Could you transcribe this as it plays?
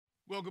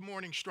Well, good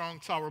morning, Strong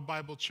Tower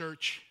Bible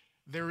Church.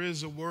 There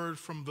is a word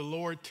from the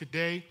Lord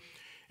today,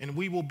 and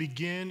we will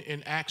begin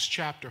in Acts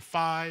chapter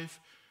 5,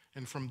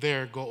 and from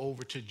there go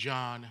over to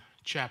John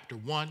chapter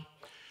 1.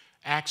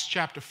 Acts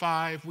chapter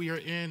 5, we are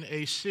in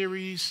a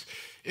series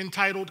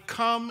entitled,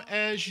 Come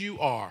As You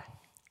Are.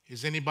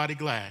 Is anybody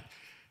glad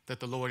that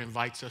the Lord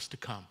invites us to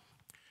come?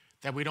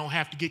 That we don't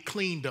have to get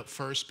cleaned up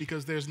first,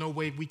 because there's no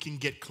way we can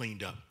get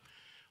cleaned up.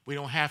 We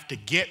don't have to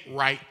get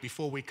right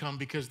before we come,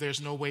 because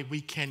there's no way we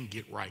can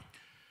get right.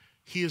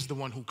 He is the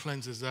one who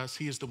cleanses us.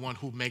 He is the one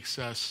who makes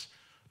us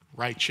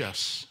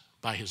righteous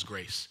by his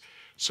grace.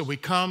 So we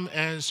come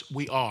as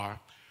we are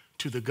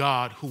to the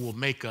God who will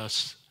make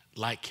us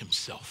like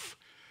himself.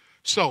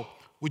 So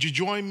would you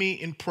join me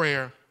in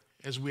prayer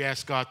as we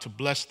ask God to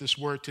bless this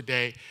word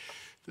today?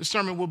 The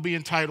sermon will be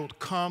entitled,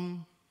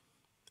 Come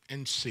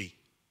and See.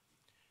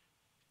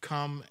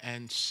 Come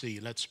and see.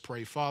 Let's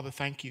pray. Father,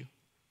 thank you.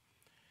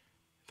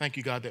 Thank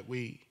you, God, that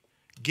we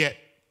get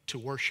to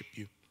worship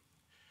you.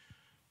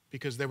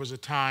 Because there was a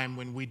time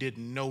when we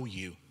didn't know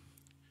you.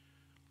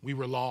 We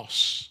were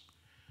lost.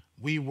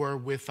 We were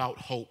without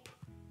hope.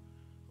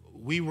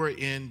 We were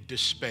in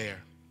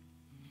despair.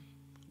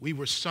 We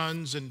were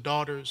sons and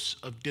daughters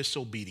of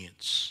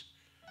disobedience.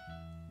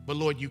 But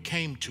Lord, you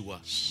came to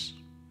us.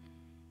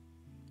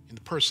 In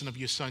the person of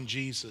your son,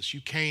 Jesus,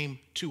 you came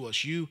to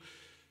us. You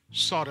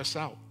sought us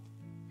out.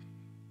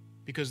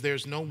 Because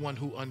there's no one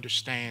who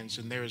understands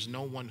and there is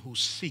no one who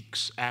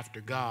seeks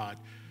after God.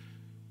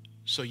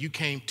 So you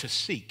came to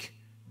seek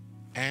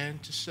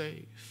and to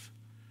save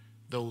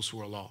those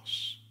who are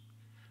lost.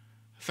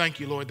 Thank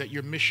you, Lord, that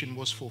your mission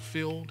was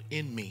fulfilled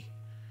in me,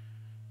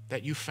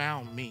 that you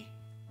found me,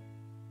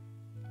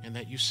 and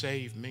that you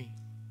saved me.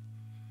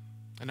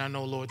 And I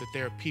know, Lord, that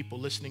there are people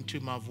listening to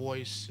my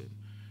voice and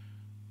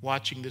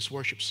watching this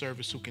worship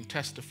service who can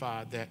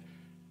testify that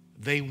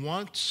they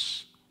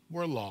once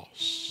were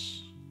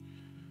lost,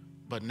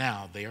 but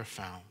now they are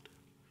found.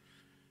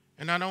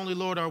 And not only,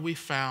 Lord, are we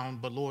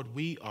found, but Lord,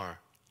 we are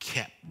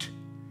kept.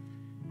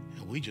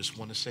 And we just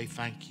want to say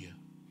thank you.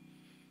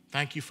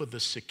 Thank you for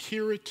the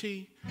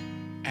security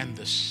and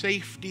the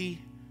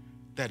safety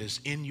that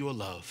is in your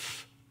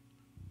love.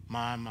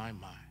 My.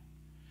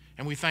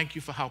 And we thank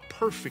you for how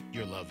perfect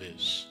your love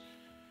is.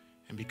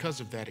 And because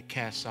of that, it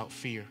casts out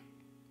fear.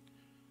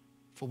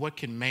 For what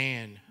can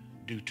man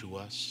do to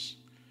us?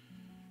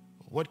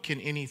 What can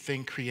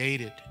anything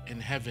created in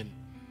heaven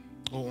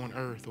or on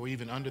earth, or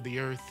even under the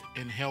earth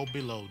in hell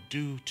below,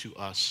 do to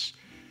us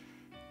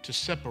to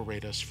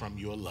separate us from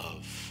your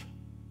love?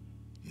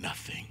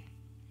 Nothing.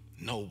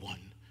 No one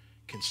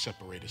can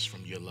separate us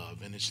from your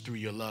love. And it's through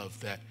your love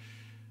that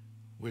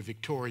we're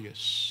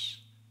victorious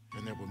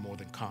and that we're more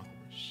than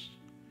conquerors.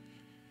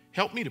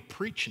 Help me to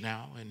preach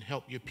now and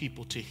help your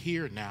people to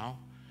hear now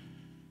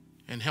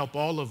and help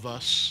all of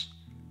us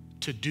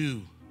to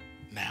do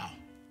now.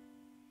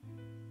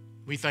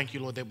 We thank you,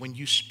 Lord, that when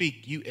you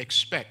speak, you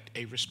expect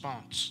a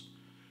response.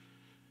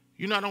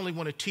 You not only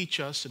want to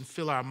teach us and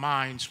fill our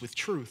minds with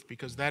truth,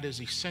 because that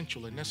is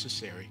essential and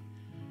necessary,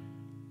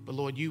 but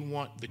Lord, you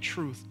want the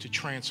truth to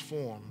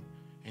transform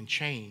and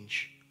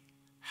change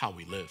how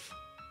we live.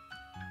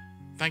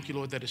 Thank you,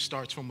 Lord, that it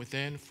starts from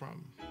within,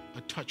 from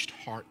a touched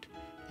heart,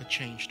 a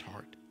changed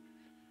heart.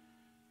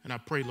 And I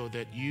pray, Lord,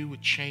 that you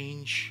would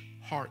change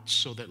hearts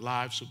so that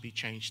lives will be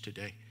changed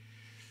today.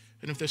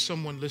 And if there's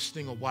someone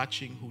listening or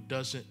watching who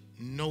doesn't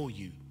know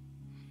you,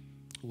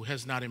 who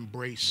has not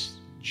embraced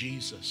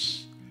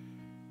Jesus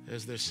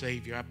as their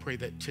Savior, I pray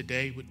that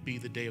today would be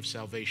the day of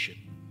salvation.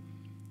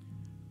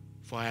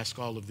 For I ask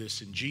all of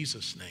this in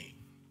Jesus' name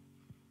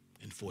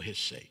and for his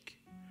sake.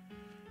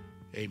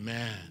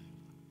 Amen.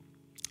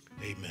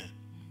 Amen.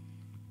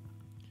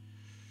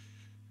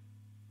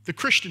 The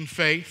Christian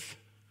faith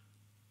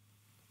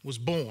was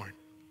born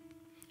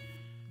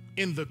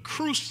in the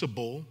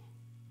crucible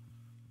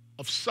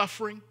of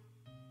suffering,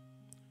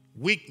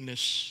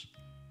 weakness,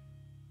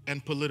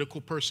 and political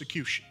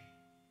persecution.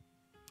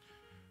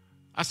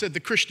 I said the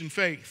Christian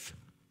faith,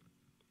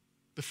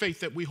 the faith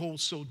that we hold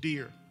so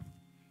dear,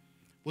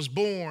 was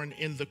born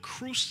in the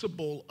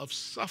crucible of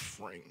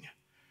suffering,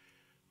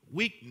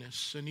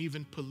 weakness, and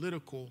even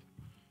political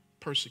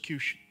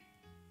persecution.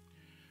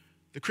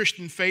 The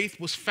Christian faith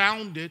was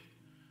founded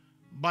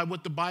by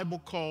what the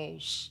Bible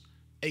calls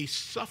a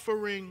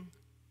suffering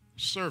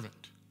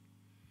servant,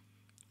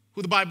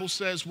 who the Bible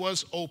says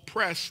was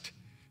oppressed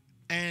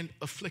and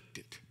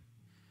afflicted.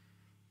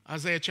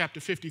 Isaiah chapter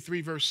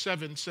 53 verse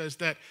 7 says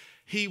that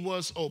he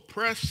was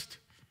oppressed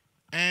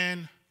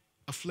and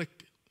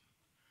afflicted.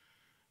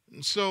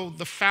 And so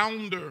the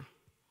founder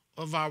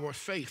of our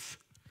faith,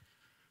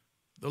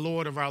 the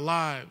Lord of our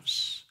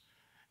lives,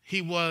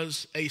 he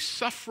was a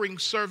suffering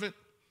servant,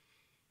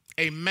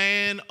 a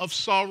man of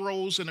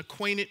sorrows and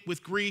acquainted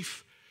with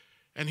grief,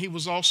 and he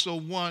was also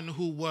one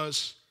who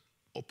was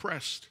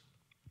oppressed.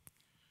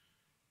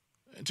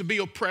 And to be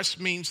oppressed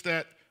means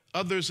that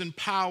others in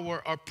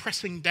power are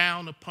pressing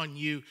down upon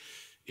you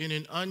in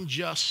an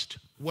unjust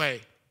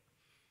way.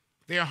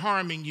 They are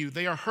harming you.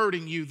 They are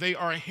hurting you. They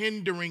are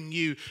hindering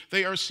you.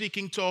 They are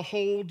seeking to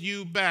hold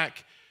you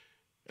back.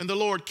 And the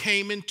Lord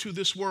came into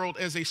this world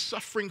as a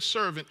suffering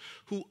servant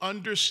who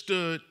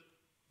understood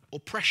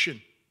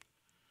oppression,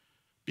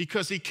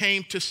 because he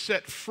came to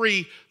set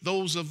free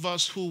those of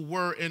us who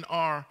were and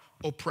are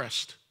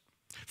oppressed.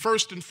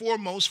 First and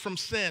foremost, from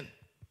sin,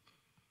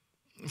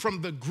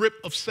 from the grip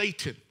of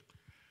Satan,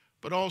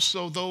 but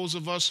also those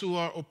of us who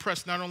are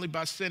oppressed not only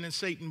by sin and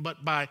Satan,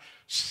 but by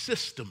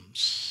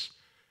systems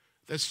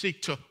that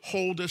seek to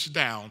hold us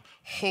down,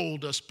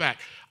 hold us back.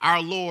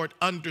 Our Lord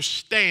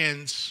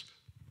understands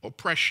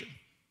oppression,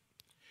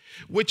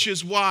 which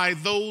is why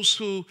those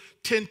who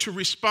tend to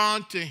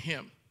respond to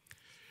him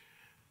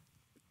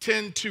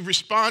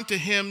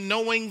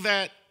knowing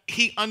that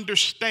he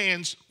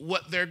understands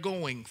what they're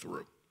going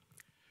through,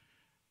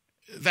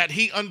 that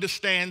he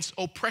understands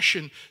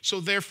oppression. So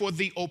therefore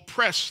the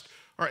oppressed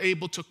are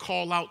able to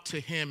call out to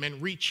him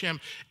and reach him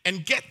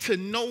and get to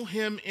know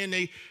him in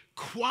a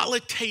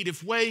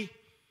qualitative way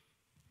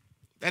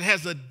that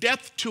has a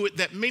depth to it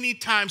that many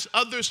times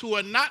others who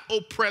are not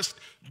oppressed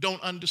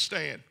don't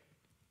understand.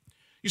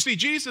 You see,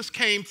 Jesus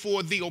came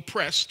for the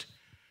oppressed,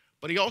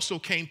 but he also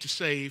came to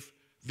save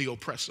the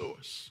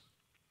oppressors.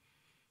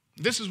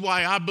 This is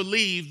why I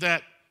believe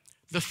that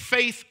the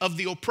faith of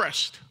the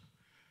oppressed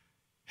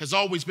has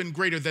always been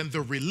greater than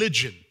the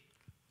religion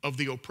of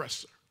the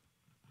oppressor.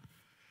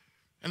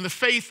 And the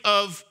faith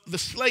of the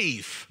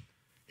slave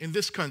in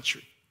this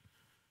country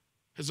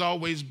has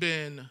always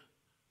been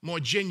more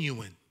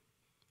genuine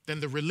than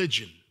the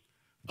religion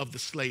of the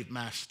slave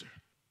master.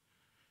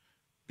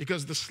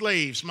 Because the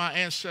slaves, my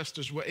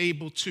ancestors, were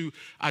able to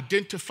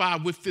identify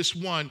with this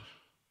one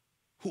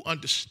who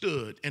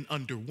understood and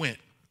underwent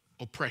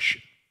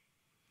oppression.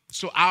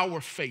 So our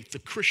faith, the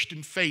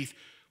Christian faith,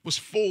 was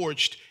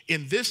forged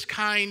in this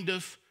kind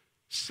of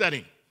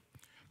setting,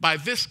 by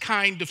this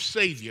kind of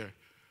Savior,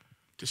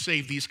 to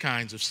save these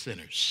kinds of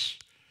sinners.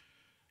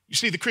 You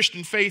see, the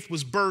Christian faith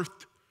was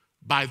birthed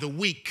by the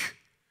weak,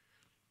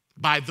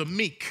 by the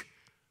meek,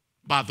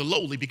 by the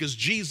lowly, because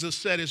Jesus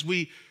said, as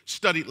we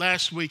studied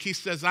last week, he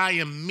says, I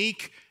am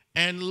meek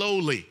and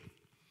lowly.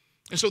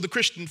 And so the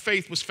Christian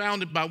faith was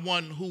founded by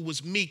one who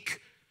was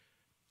meek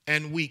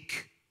and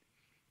weak.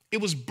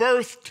 It was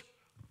birthed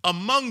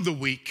among the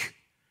weak,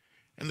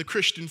 and the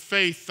Christian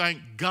faith, thank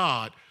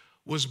God,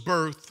 was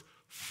birthed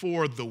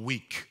for the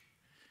weak.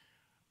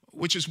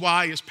 Which is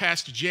why, as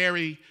Pastor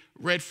Jerry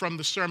read from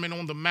the Sermon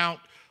on the Mount,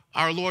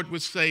 our Lord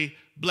would say,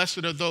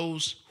 blessed are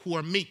those who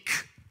are meek,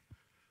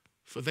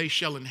 for they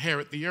shall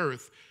inherit the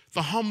earth.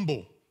 The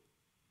humble,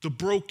 the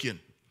broken,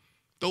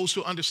 those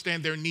who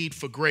understand their need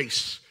for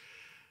grace,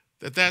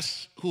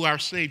 that's who our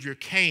Savior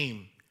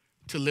came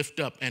to lift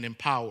up and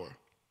empower.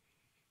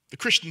 The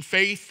Christian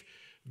faith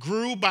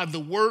grew by the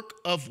work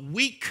of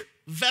weak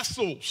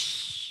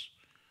vessels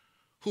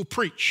who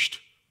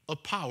preached a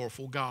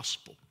powerful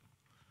gospel.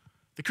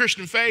 The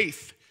Christian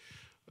faith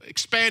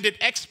expanded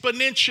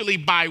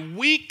exponentially by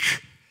weak,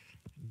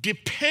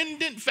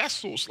 dependent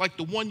vessels like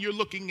the one you're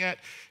looking at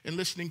and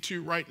listening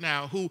to right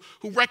now, who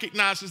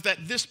recognizes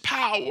that this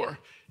power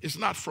is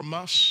not from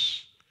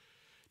us.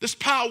 This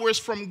power is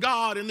from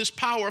God, and this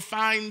power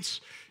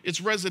finds its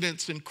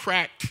residence in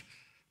cracked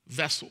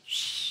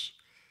vessels.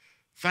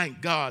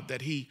 Thank God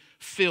that he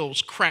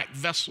fills cracked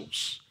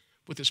vessels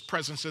with his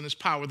presence and his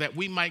power, that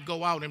we might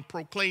go out and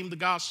proclaim the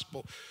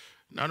gospel,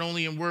 not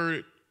only in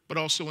word, but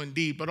also in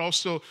deed, but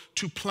also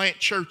to plant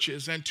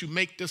churches and to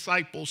make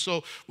disciples.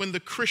 So when the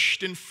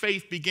Christian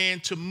faith began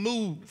to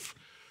move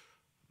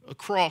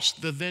across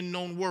the then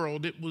known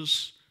world, it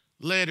was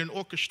led and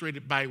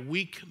orchestrated by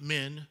weak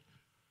men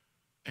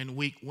and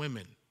weak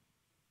women.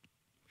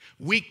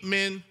 Weak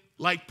men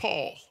like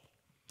Paul,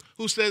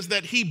 who says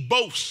that he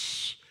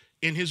boasts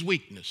in his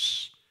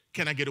weakness.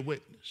 Can I get a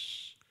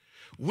witness?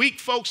 Weak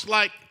folks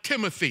like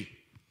Timothy,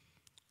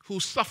 who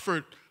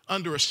suffered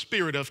under a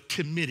spirit of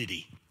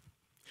timidity.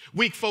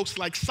 Weak folks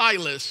like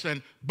Silas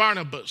and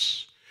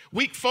Barnabas.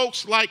 Weak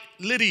folks like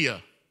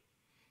Lydia.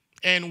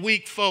 And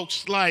weak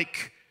folks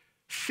like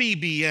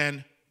Phoebe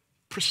and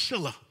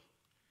Priscilla.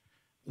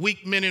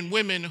 Weak men and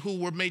women who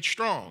were made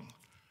strong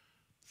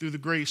through the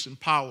grace and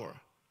power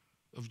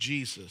of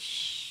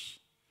Jesus.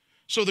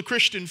 So the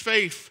Christian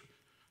faith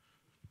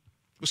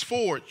was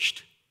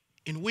forged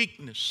in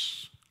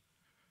weakness.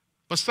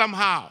 But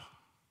somehow,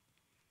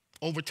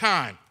 over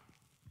time,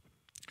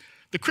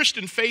 the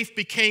Christian faith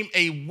became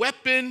a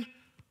weapon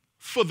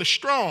for the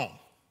strong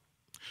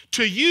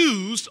to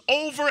use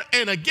over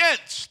and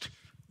against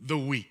the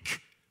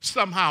weak.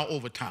 Somehow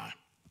over time.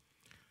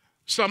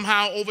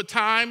 Somehow over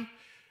time,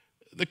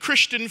 the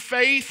Christian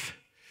faith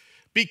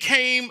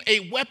became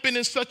a weapon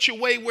in such a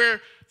way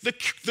where the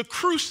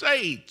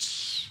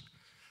Crusades,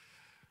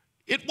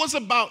 it was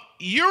about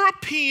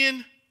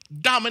European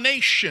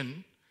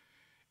domination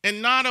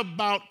and not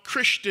about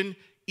Christian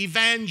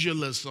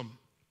evangelism.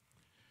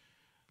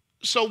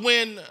 So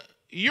when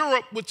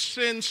Europe would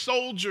send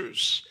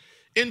soldiers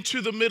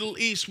into the Middle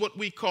East, what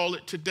we call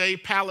it today,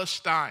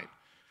 Palestine,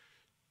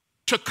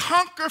 to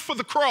conquer for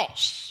the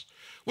cross,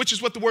 which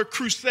is what the word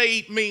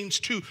crusade means,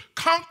 to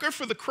conquer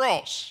for the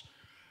cross.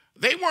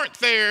 They weren't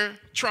there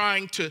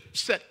trying to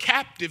set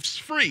captives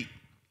free.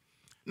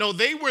 No,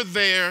 they were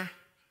there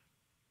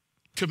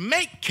to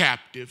make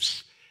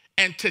captives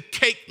and to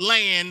take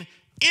land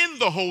in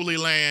the Holy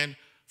Land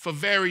for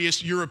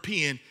various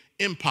European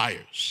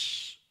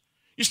empires.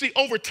 You see,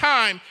 over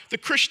time, the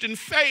Christian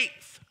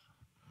faith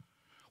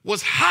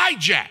was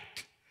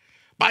hijacked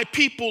by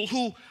people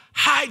who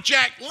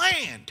hijacked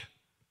land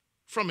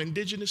from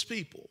indigenous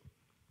people.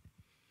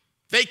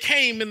 They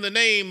came in the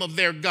name of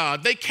their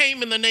God. They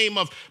came in the name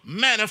of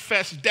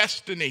manifest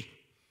destiny.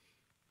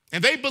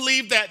 And they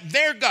believed that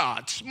their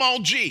God, small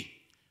g,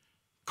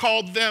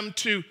 called them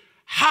to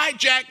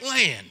hijack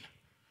land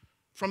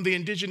from the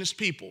indigenous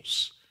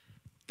peoples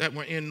that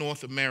were in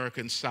North America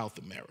and South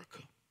America.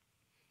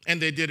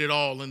 And they did it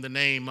all in the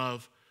name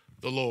of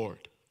the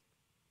Lord.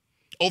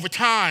 Over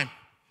time,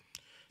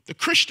 the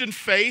Christian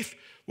faith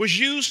was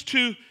used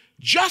to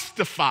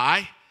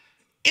justify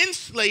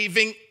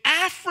enslaving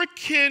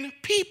African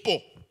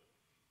people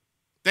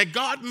that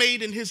God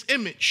made in his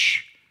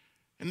image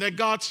and that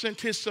God sent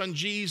his son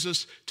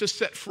Jesus to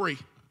set free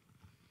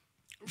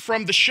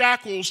from the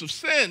shackles of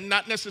sin,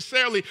 not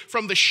necessarily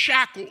from the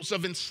shackles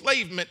of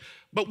enslavement,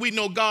 but we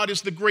know God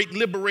is the great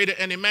liberator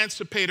and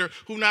emancipator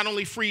who not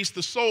only frees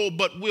the soul,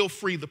 but will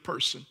free the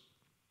person.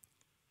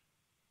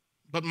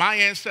 But my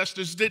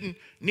ancestors didn't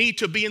need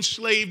to be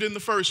enslaved in the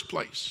first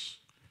place.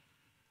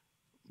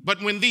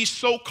 But when these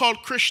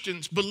so-called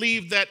Christians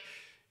believed that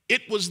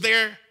it was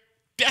their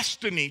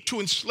destiny to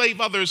enslave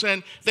others,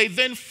 and they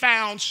then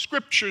found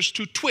scriptures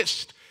to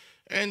twist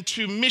and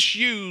to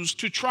misuse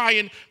to try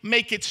and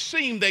make it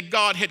seem that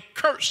God had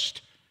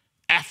cursed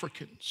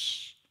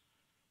Africans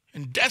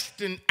and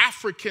destined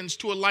Africans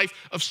to a life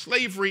of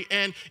slavery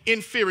and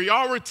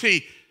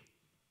inferiority,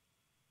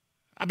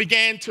 I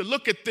began to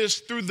look at this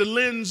through the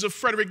lens of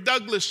Frederick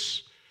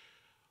Douglass,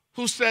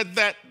 who said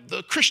that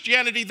the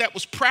Christianity that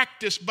was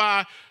practiced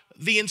by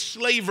the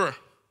enslaver,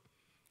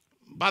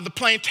 by the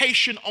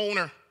plantation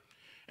owner,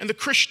 and the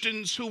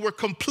Christians who were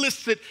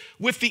complicit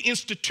with the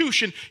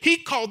institution, he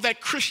called that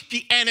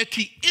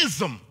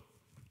Christianity-ism.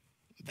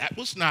 That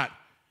was not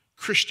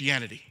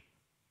Christianity.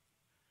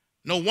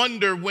 No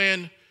wonder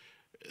when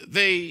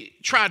they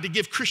tried to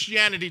give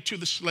Christianity to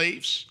the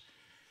slaves,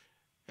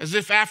 as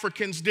if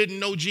Africans didn't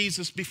know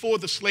Jesus before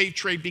the slave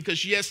trade,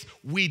 because yes,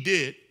 we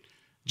did.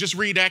 Just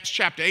read Acts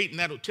chapter 8 and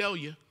that'll tell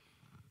you.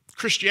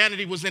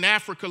 Christianity was in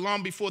Africa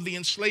long before the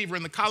enslaver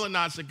and the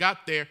colonizer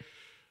got there.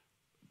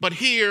 But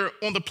here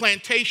on the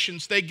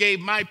plantations, they gave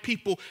my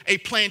people a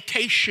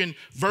plantation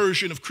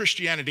version of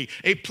Christianity,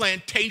 a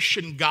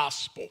plantation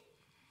gospel,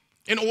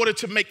 in order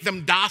to make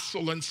them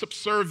docile and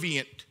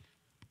subservient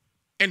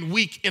and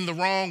weak in the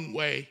wrong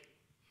way.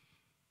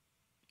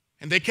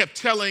 And they kept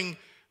telling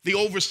the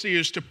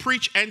overseers to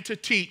preach and to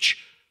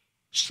teach,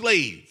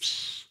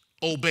 slaves,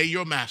 obey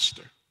your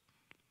master.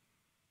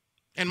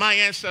 And my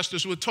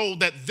ancestors were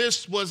told that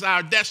this was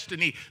our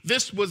destiny,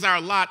 this was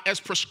our lot as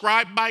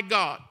prescribed by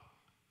God.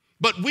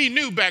 But we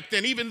knew back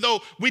then, even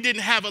though we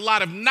didn't have a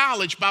lot of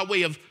knowledge by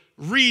way of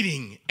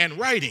reading and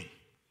writing,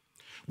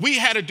 we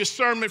had a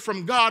discernment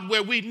from God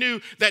where we knew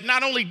that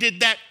not only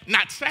did that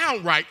not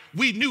sound right,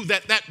 we knew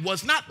that that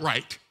was not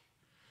right.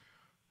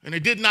 And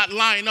it did not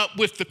line up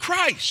with the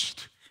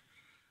Christ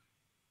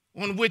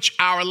on which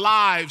our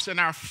lives and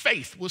our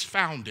faith was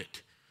founded.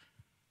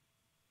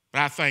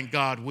 But I thank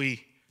God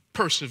we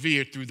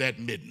persevered through that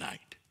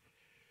midnight.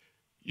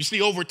 You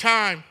see, over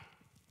time,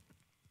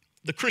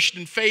 the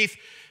Christian faith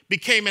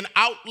became an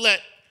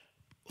outlet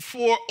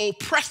for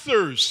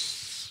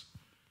oppressors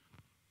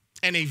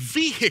and a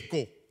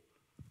vehicle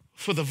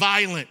for the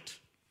violent.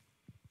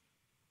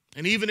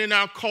 And even in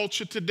our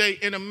culture today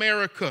in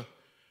America,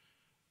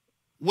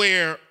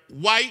 where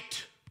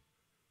white,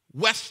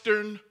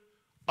 Western,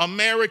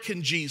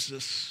 American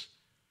Jesus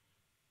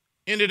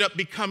ended up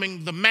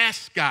becoming the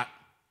mascot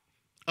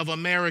of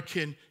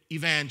American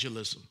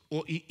evangelism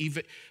or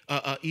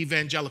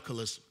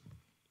evangelicalism.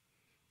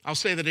 I'll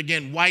say that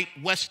again. White,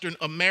 Western,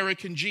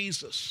 American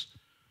Jesus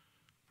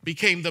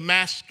became the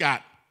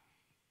mascot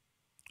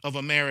of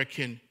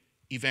American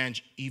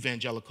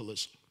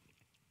evangelicalism.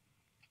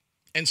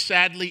 And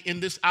sadly, in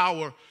this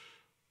hour,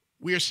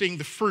 we are seeing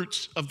the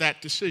fruits of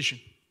that decision,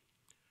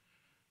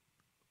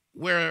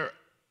 where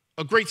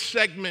a great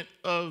segment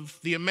of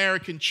the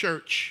American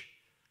church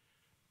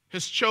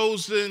has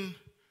chosen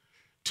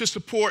to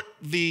support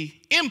the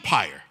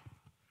empire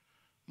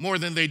more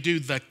than they do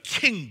the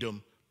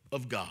kingdom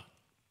of God.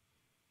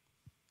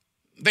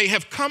 They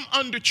have come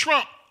under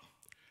Trump,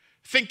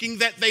 thinking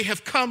that they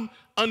have come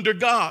under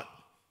God.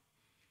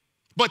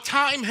 But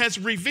time has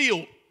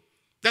revealed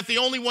that the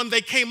only one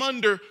they came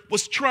under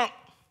was Trump,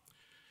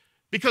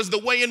 because the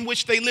way in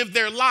which they live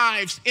their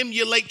lives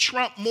emulate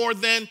Trump more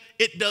than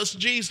it does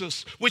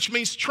Jesus, which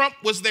means Trump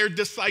was their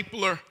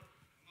discipler,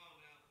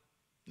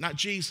 not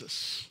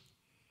Jesus.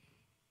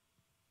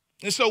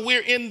 And so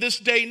we're in this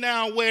day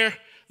now where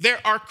there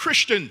are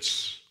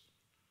Christians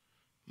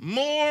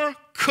more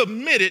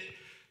committed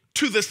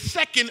to the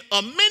Second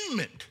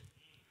Amendment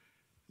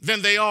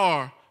than they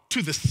are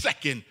to the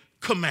Second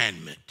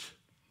Commandment.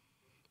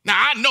 Now,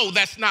 I know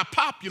that's not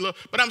popular,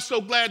 but I'm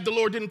so glad the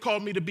Lord didn't call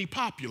me to be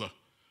popular.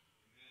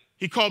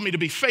 He called me to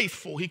be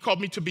faithful. He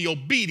called me to be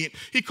obedient.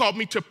 He called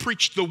me to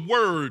preach the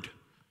word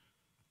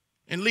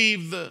and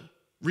leave the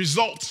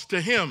results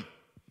to him.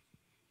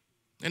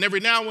 And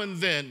every now and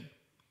then,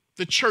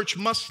 the church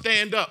must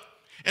stand up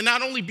and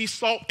not only be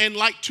salt and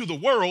light to the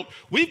world,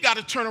 we've got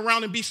to turn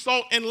around and be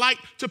salt and light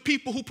to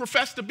people who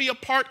profess to be a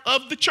part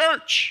of the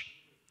church.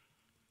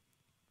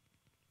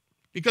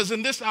 Because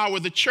in this hour,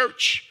 the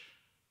church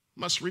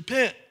must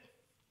repent.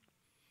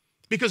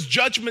 Because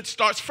judgment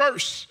starts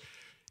first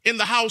in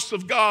the house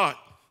of God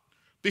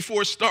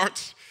before it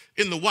starts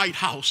in the White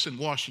House in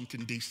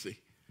Washington, D.C.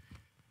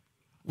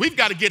 We've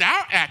got to get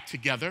our act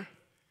together,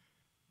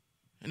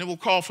 and it will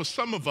call for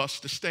some of us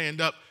to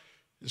stand up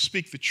and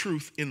speak the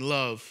truth in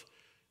love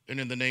and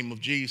in the name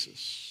of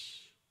Jesus.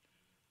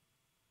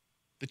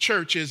 The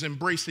church is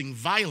embracing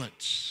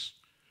violence.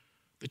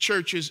 The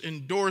church is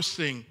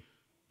endorsing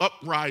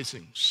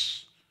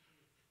uprisings.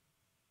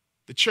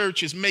 The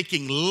church is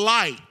making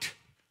light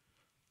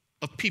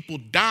of people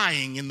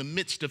dying in the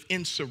midst of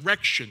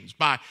insurrections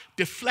by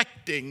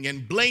deflecting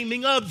and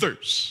blaming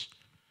others,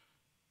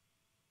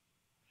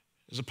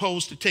 as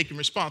opposed to taking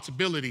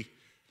responsibility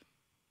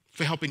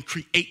for helping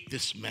create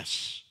this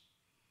mess.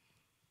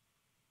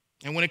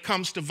 And when it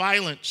comes to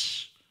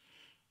violence,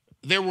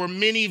 there were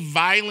many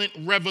violent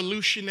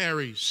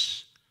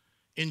revolutionaries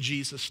in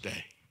Jesus'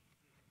 day.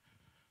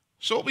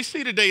 So what we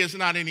see today is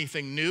not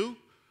anything new.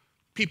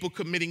 People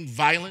committing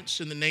violence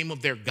in the name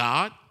of their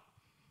God.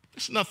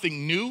 It's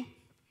nothing new.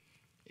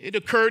 It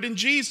occurred in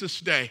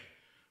Jesus' day.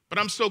 But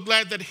I'm so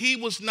glad that he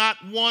was not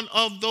one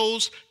of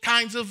those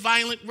kinds of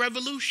violent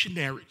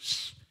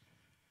revolutionaries.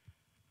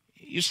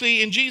 You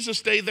see, in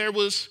Jesus' day, there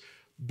was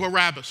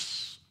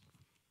Barabbas.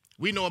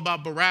 We know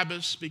about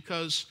Barabbas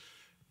because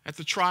at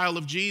the trial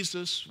of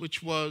Jesus,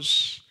 which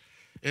was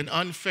an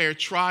unfair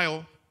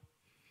trial,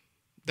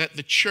 that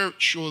the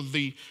church or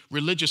the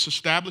religious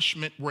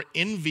establishment were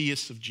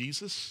envious of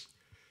Jesus.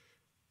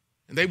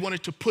 And they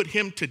wanted to put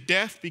him to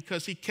death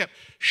because he kept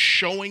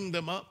showing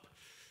them up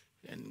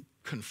and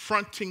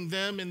confronting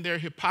them in their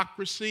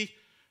hypocrisy.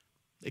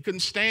 They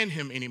couldn't stand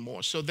him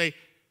anymore, so they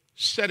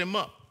set him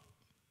up.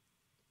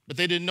 But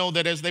they didn't know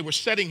that as they were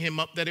setting him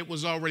up, that it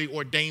was already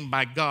ordained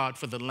by God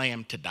for the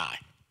lamb to die.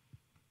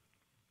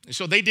 And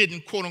so they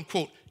didn't, quote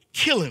unquote,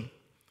 kill him.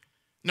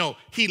 No,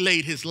 he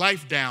laid his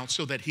life down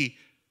so that he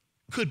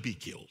could be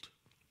killed.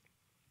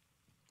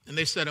 And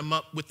they set him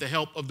up with the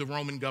help of the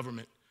Roman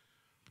government.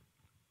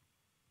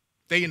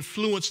 They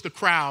influenced the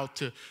crowd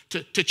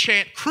to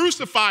chant,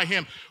 "Crucify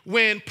him,"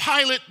 when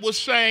Pilate was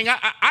saying,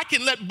 I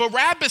can let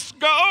Barabbas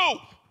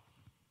go.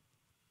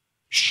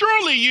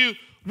 Surely you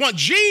want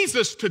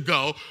Jesus to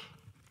go,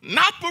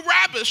 not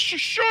Barabbas.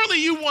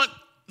 Surely you want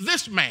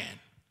this man.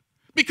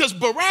 Because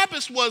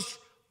Barabbas was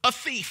a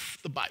thief,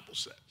 the Bible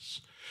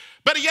says.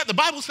 Better yet, the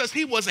Bible says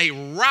he was a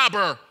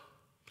robber.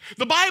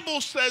 The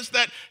Bible says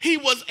that he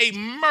was a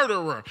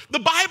murderer. The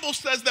Bible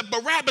says that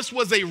Barabbas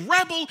was a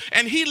rebel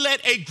and he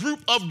led a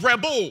group of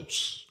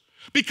rebels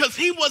because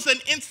he was an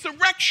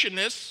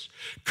insurrectionist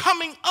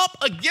coming up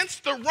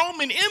against the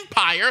Roman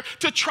Empire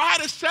to try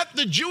to set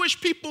the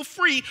Jewish people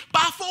free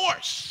by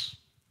force.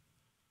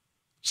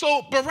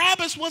 So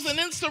Barabbas was an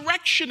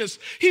insurrectionist.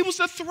 He was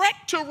a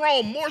threat to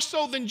Rome, more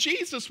so than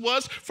Jesus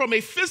was from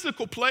a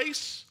physical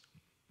place.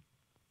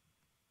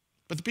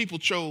 But the people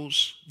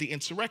chose the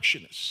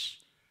insurrectionists.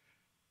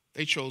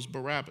 They chose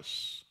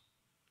Barabbas.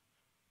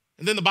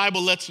 And then the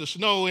Bible lets us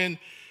know in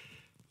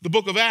the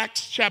book of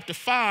Acts, chapter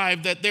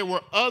 5, that there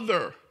were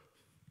other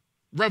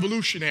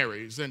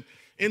revolutionaries and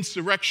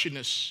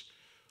insurrectionists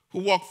who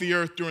walked the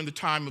earth during the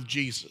time of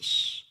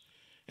Jesus.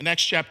 In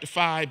Acts chapter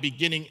 5,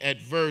 beginning at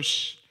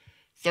verse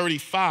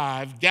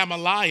 35,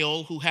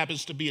 Gamaliel, who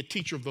happens to be a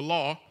teacher of the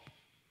law,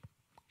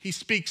 he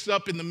speaks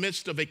up in the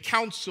midst of a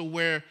council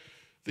where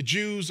the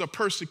Jews are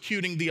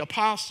persecuting the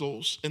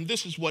apostles, and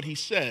this is what he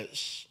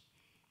says.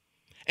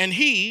 And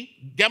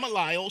he,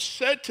 Gamaliel,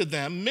 said to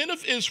them, "Men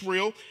of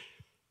Israel,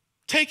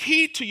 take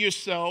heed to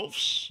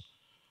yourselves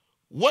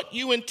what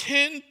you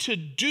intend to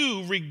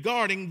do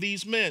regarding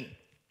these men."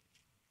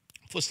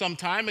 For some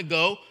time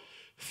ago,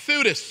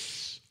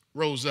 Theudas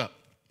rose up,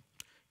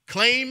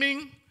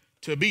 claiming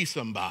to be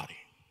somebody.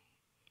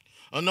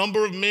 A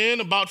number of men,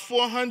 about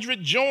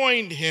 400,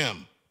 joined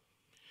him.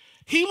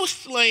 He was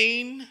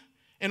slain,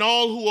 and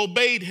all who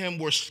obeyed him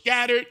were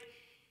scattered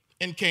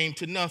and came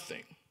to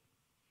nothing.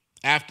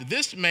 After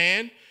this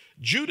man,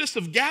 Judas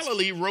of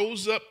Galilee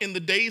rose up in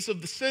the days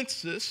of the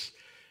census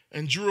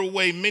and drew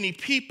away many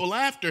people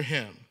after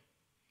him.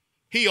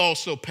 He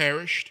also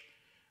perished,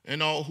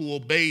 and all who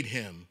obeyed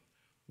him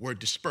were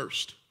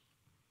dispersed.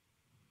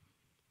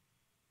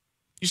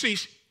 You see,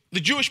 the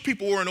Jewish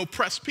people were an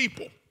oppressed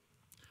people.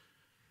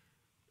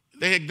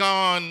 They had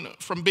gone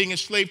from being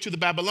enslaved to the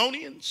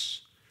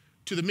Babylonians,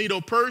 to the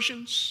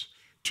Medo-Persians,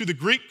 to the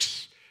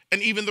Greeks,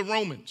 and even the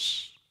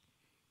Romans.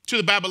 To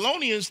the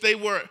Babylonians, they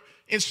were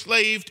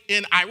enslaved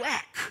in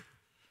Iraq.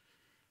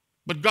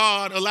 But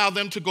God allowed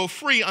them to go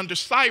free under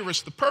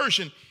Cyrus the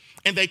Persian,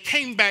 and they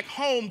came back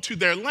home to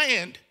their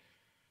land.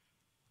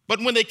 But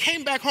when they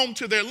came back home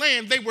to their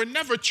land, they were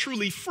never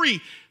truly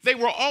free. They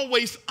were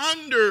always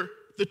under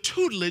the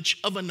tutelage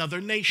of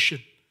another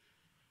nation.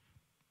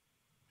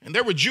 And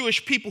there were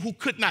Jewish people who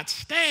could not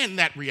stand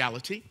that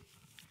reality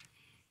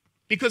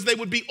because they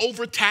would be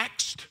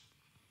overtaxed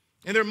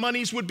and their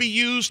monies would be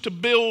used to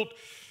build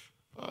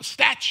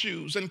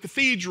statues and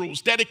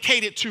cathedrals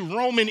dedicated to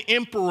Roman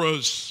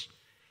emperors.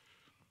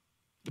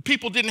 The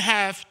people didn't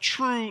have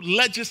true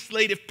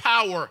legislative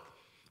power.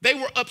 They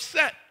were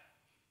upset.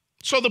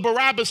 So the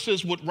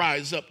Barabbases would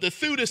rise up, the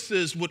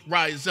Theudases would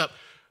rise up,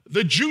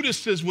 the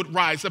Judases would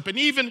rise up, and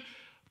even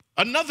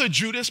another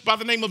Judas by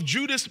the name of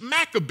Judas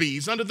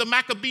Maccabees. Under the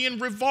Maccabean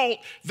revolt,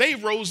 they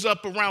rose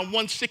up around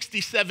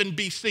 167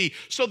 BC.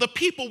 So the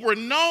people were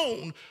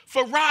known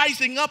for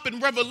rising up in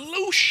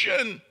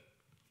revolution.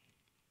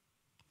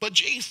 But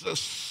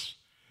Jesus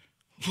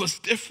was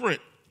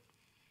different.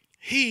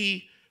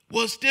 He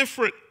was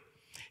different.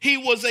 He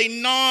was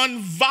a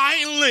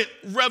non-violent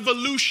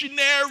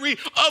revolutionary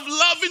of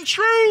love and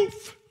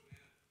truth.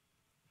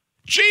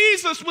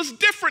 Jesus was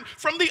different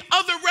from the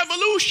other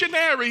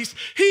revolutionaries.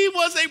 He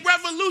was a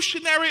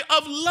revolutionary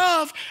of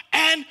love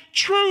and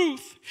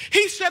truth.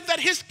 He said that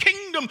his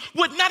kingdom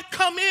would not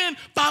come in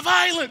by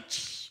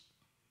violence,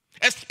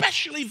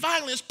 especially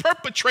violence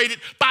perpetrated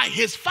by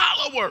his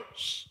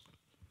followers.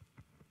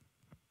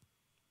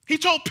 He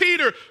told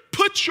Peter,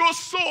 put your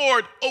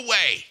sword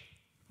away.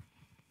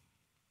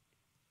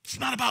 It's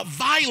not about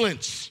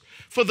violence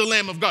for the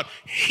Lamb of God.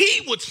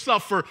 He would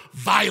suffer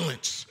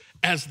violence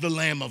as the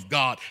Lamb of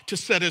God to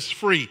set us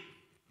free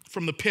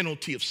from the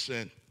penalty of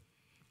sin.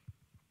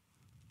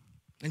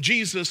 And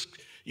Jesus,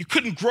 you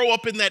couldn't grow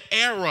up in that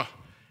era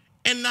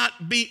and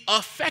not be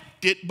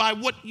affected by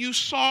what you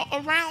saw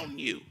around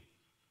you.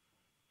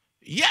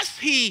 Yes,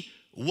 he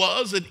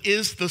was and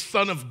is the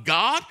Son of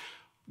God,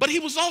 but he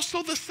was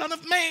also the Son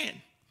of Man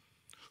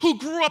who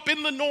grew up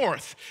in the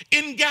north,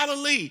 in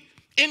Galilee,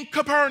 in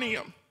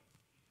Capernaum,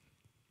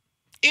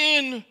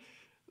 in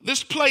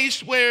this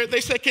place where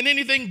they said, can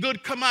anything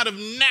good come out of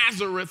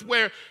Nazareth,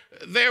 where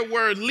there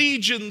were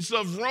legions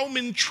of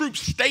Roman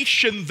troops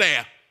stationed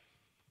there.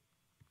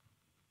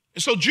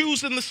 And so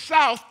Jews in the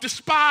south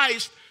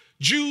despised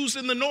Jews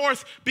in the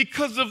north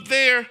because of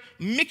their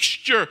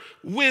mixture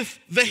with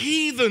the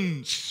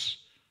heathens.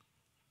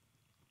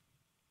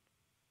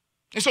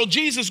 And so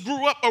Jesus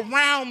grew up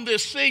around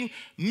this, seeing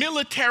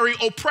military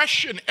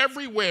oppression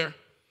everywhere.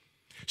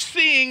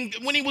 Seeing,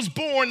 when he was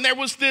born, there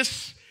was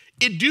this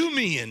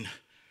Idumean,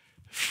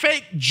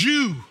 fake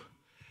Jew,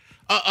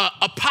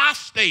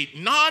 apostate,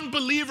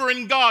 non-believer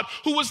in God,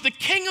 who was the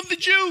king of the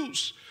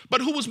Jews, but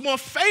who was more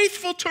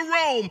faithful to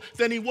Rome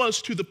than he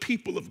was to the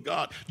people of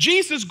God.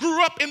 Jesus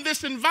grew up in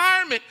this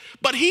environment,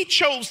 but he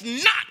chose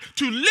not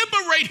to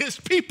liberate his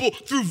people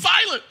through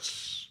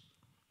violence.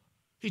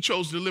 He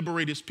chose to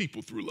liberate his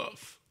people through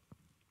love.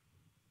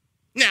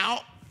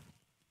 Now,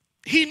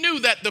 he knew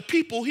that the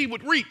people he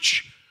would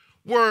reach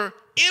were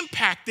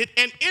impacted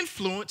and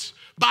influenced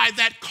by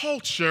that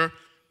culture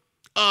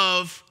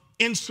of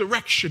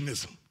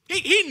insurrectionism.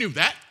 He knew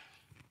that.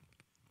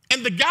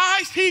 And the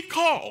guys he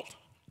called,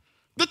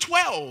 the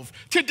 12,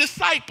 to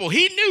disciple,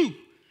 he knew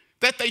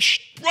that they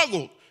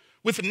struggled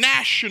with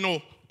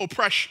national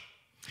oppression.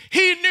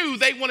 He knew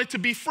they wanted to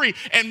be free.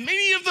 And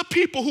many of the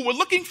people who were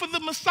looking for the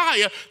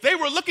Messiah, they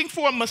were looking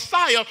for a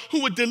Messiah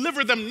who would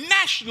deliver them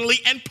nationally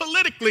and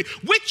politically,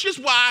 which is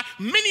why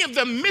many of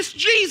them missed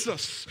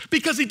Jesus,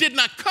 because he did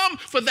not come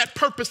for that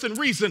purpose and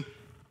reason,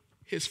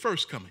 his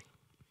first coming.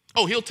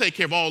 Oh, he'll take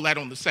care of all that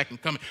on the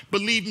second coming.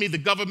 Believe me, the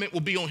government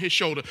will be on his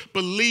shoulder.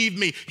 Believe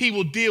me, he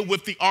will deal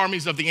with the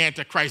armies of the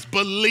Antichrist.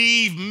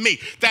 Believe me,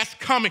 that's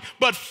coming.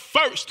 But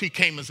first, he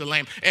came as a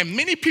lamb. And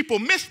many people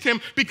missed him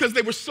because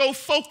they were so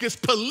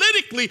focused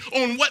politically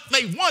on what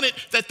they wanted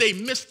that they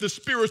missed the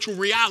spiritual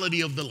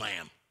reality of the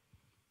lamb.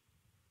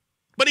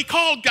 But he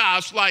called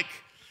guys like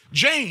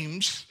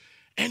James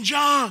and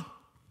John,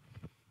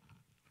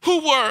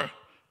 who were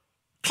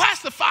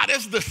classified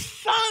as the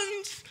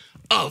sons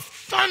of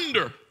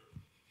thunder.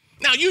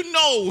 Now, you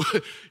know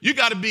you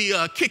got to be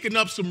kicking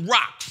up some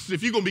rocks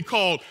if you're going to be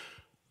called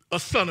a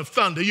son of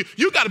thunder.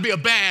 You got to be a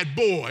bad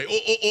boy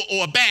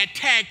or a bad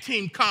tag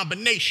team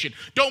combination.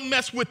 Don't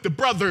mess with the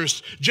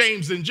brothers,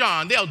 James and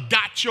John. They'll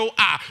dot your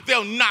eye.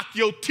 They'll knock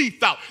your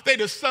teeth out. They're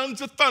the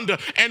sons of thunder.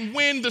 And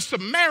when the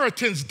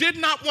Samaritans did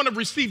not want to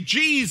receive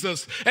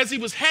Jesus as he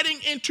was heading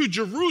into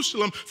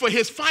Jerusalem for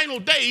his final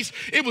days,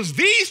 it was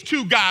these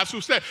two guys who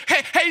said,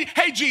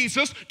 hey,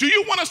 Jesus, do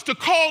you want us to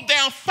call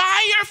down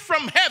fire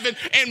from heaven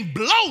and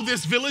blow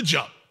this village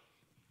up?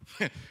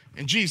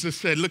 And Jesus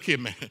said, look here,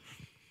 man.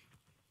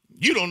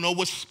 You don't know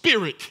what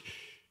spirit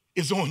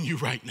is on you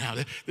right now.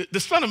 The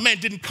Son of Man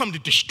didn't come to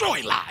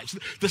destroy lives.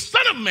 The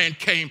Son of Man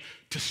came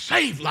to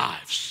save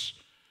lives.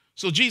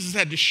 So Jesus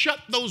had to shut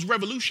those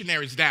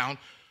revolutionaries down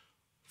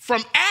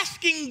from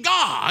asking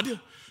God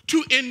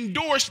to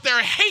endorse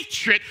their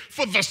hatred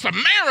for the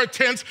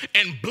Samaritans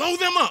and blow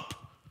them up.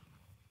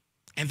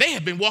 And they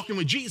had been walking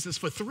with Jesus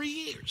for 3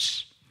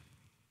 years.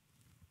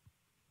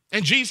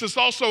 And Jesus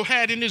also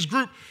had in his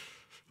group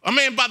a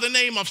man by the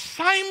name of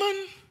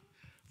Simon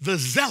the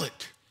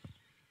Zealot.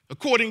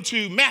 According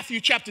to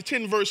Matthew chapter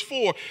 10, verse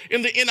 4,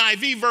 in the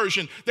NIV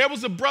version, there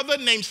was a brother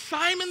named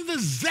Simon the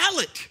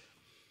Zealot.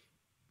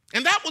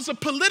 And that was a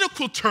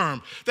political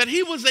term, that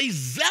he was a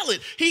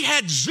zealot. He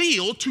had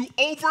zeal to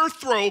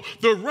overthrow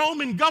the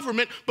Roman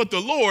government, but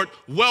the Lord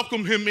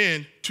welcomed him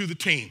in to the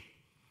team.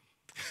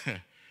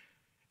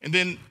 And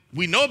then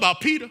we know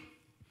about Peter.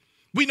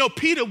 We know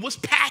Peter was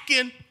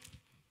packing.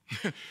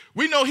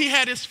 We know he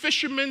had his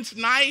fisherman's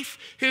knife,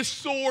 his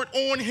sword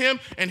on him,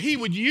 and he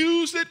would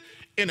use it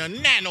in a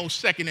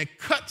nanosecond and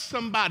cut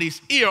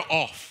somebody's ear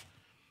off.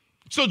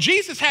 So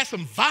Jesus has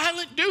some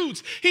violent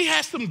dudes. He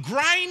has some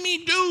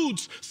grimy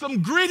dudes,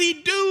 some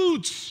gritty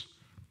dudes.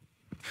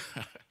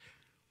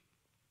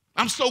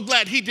 I'm so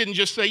glad he didn't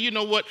just say, you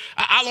know what,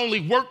 I'll only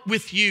work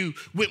with you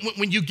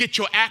when you get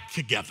your act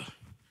together.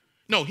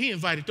 No, he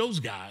invited those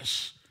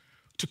guys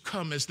to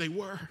come as they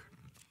were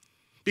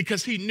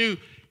because he knew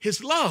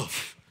his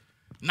love,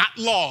 not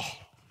law,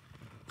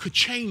 could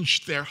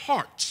change their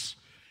hearts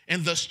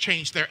and thus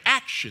change their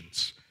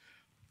actions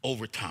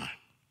over time.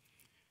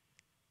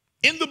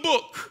 In the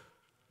book,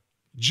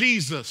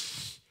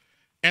 Jesus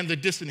and the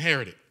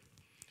Disinherited,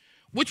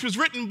 which was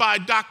written by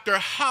Dr.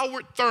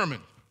 Howard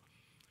Thurman,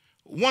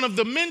 one of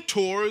the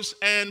mentors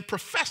and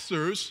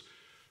professors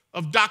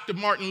of Dr.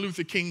 Martin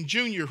Luther King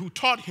Jr., who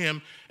taught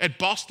him at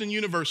Boston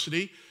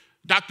University.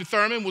 Dr.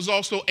 Thurman was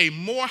also a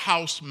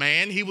Morehouse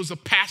man. He was a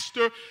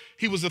pastor.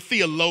 He was a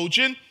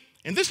theologian.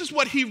 And this is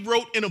what he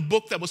wrote in a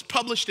book that was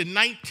published in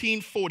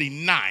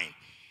 1949.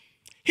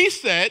 He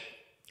said,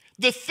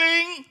 the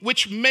thing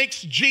which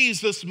makes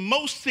Jesus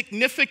most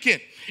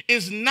significant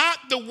is not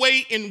the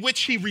way in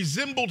which he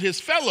resembled his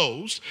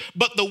fellows,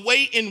 but the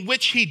way in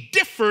which he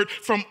differed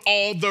from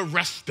all the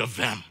rest of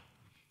them.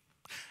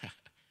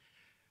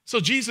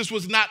 So Jesus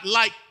was not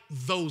like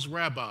those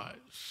rabbis.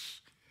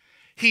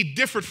 He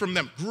differed from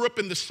them, grew up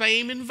in the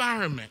same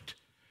environment,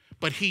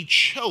 but he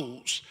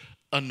chose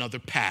another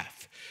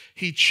path.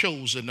 He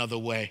chose another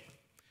way.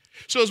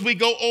 So as we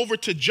go over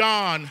to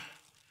John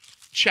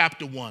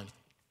chapter 1.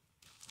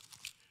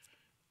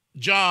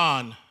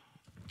 John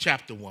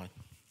chapter 1.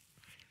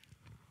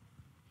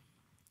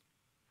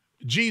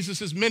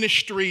 Jesus'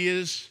 ministry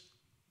is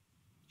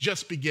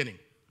just beginning.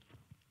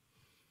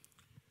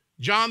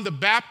 John the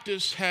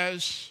Baptist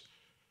has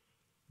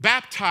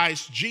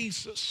baptized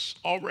Jesus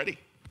already.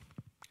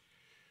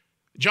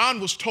 John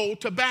was told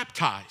to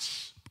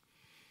baptize.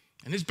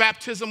 And his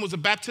baptism was a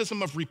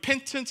baptism of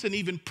repentance and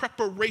even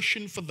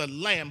preparation for the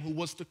Lamb who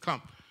was to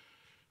come.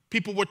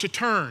 People were to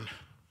turn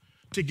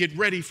to get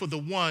ready for the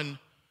one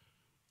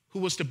who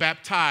was to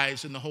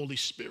baptize in the Holy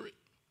Spirit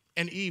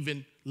and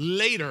even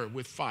later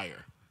with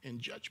fire and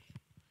judgment.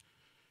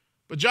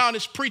 But John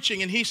is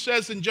preaching and he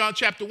says in John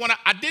chapter 1,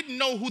 I didn't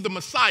know who the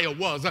Messiah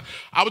was.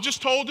 I was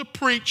just told to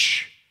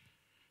preach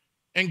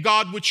and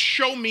God would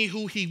show me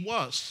who he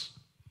was.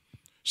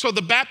 So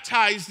the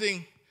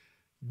baptizing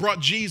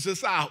brought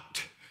Jesus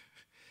out.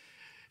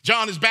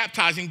 John is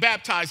baptizing,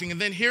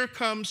 and then here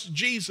comes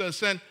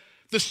Jesus, and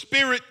the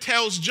Spirit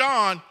tells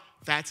John,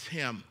 that's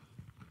him.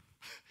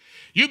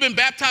 You've been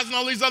baptizing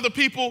all these other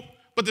people,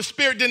 but the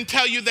Spirit didn't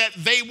tell you that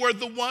they were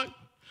the one.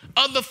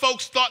 Other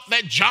folks thought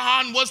that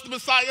John was the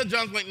Messiah.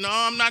 John's like, no,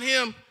 I'm not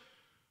him.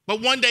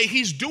 But one day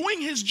he's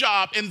doing his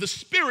job, and the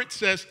Spirit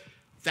says,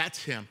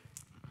 that's him.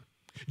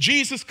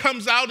 Jesus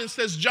comes out and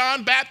says,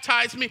 John,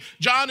 baptize me.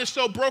 John is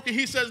so broken.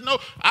 He says, no,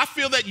 I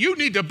feel that you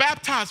need to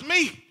baptize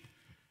me.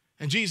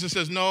 And Jesus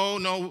says,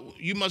 no,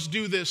 you must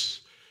do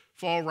this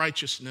for all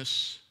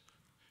righteousness.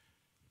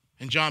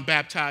 And John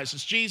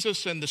baptizes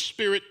Jesus, and the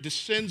Spirit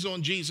descends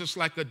on Jesus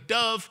like a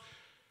dove.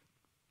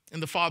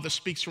 And the Father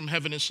speaks from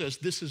heaven and says,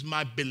 this is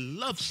my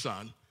beloved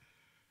Son,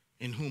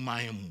 in whom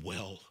I am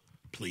well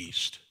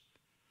pleased.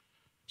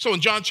 So in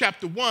John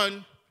chapter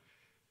 1,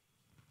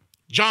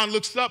 John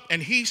looks up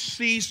and he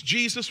sees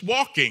Jesus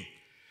walking.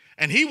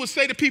 And he would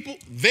say to people,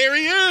 there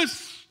he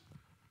is.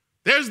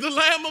 There's the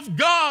Lamb of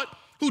God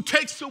who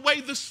takes away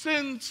the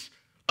sins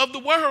of the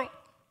world.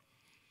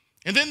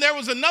 And then there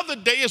was another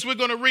day, as we're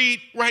going to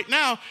read right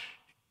now,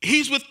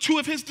 he's with two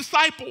of his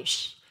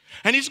disciples.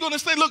 And he's going to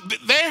say, look,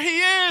 there he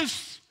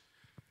is.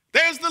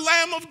 There's the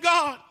Lamb of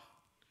God.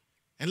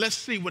 And let's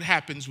see what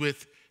happens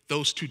with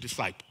those two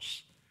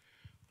disciples.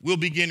 We'll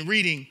begin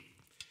reading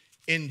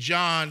in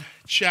John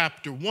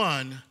chapter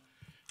 1,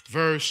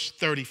 verse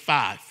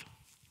 35.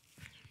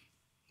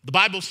 The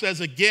Bible says,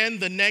 again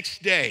the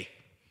next day,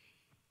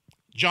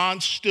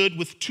 John stood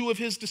with two of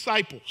his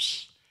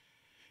disciples,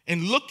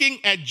 and looking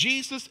at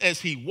Jesus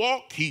as he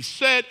walked, he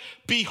said,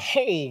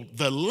 behold,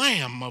 the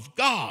Lamb of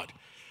God.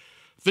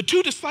 The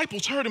two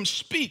disciples heard him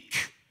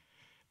speak,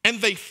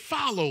 and they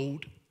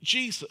followed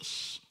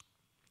Jesus.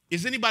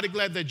 Is anybody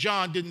glad that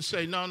John didn't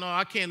say, no,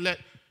 I can't let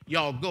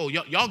y'all go.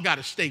 Y'all got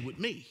to stay with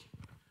me?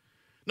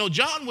 No,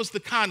 John was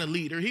the kind of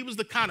leader, he was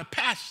the kind of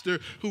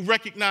pastor who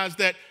recognized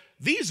that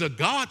these are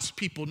God's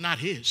people, not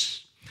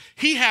his.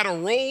 He had a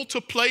role to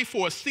play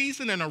for a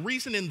season and a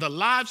reason in the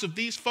lives of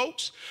these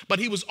folks, but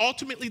he was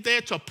ultimately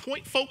there to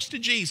point folks to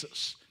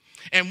Jesus.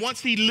 And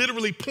once he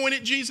literally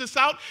pointed Jesus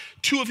out,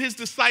 two of his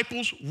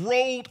disciples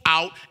rolled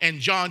out, and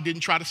John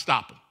didn't try to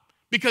stop him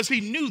because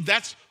he knew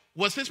that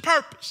was his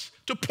purpose,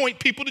 to point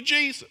people to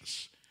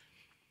Jesus.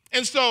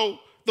 And so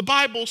the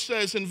Bible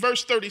says in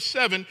verse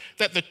 37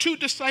 that the two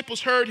disciples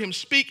heard him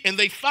speak and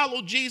they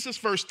followed Jesus.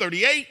 Verse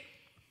 38,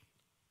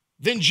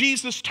 then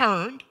Jesus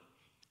turned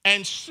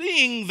and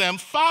seeing them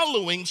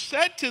following,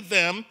 said to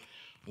them,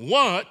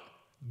 what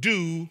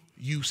do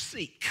you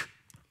seek?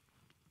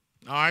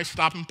 All right,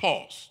 stop and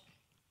pause.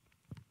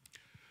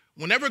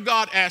 Whenever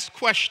God asks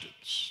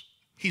questions,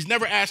 he's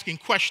never asking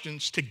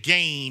questions to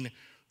gain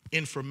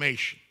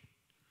information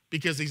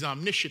because he's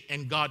omniscient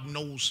and God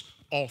knows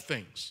all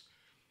things.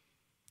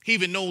 He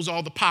even knows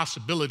all the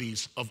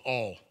possibilities of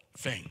all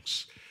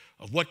things,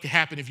 of what could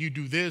happen if you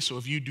do this or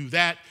if you do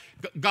that.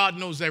 God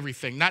knows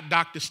everything, not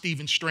Dr.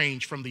 Stephen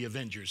Strange from the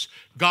Avengers.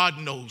 God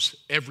knows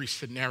every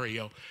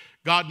scenario.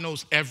 God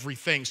knows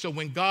everything. So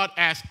when God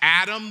asked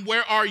Adam,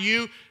 where are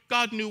you?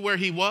 God knew where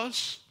he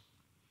was.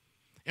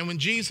 And when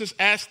Jesus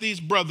asked these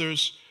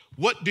brothers,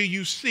 what do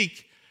you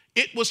seek?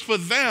 It was for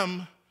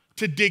them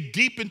to dig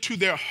deep into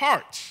their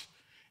hearts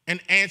and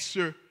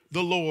answer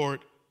the Lord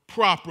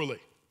properly.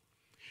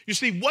 You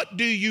see, what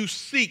do you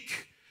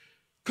seek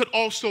could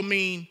also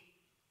mean,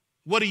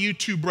 what are you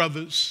two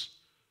brothers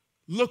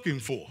looking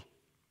for?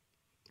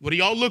 What are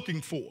y'all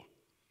looking for?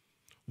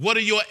 What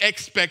are your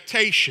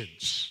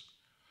expectations?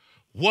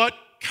 What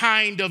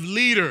kind of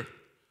leader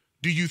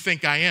do you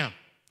think I am?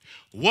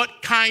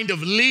 What kind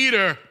of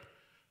leader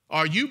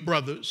are you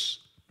brothers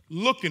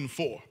looking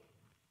for?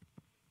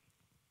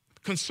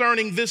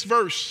 Concerning this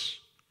verse,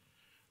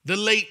 the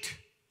late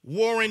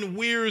Warren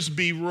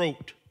Wiersbe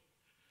wrote,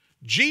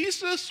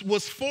 Jesus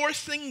was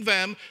forcing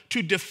them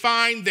to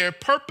define their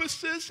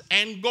purposes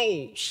and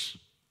goals.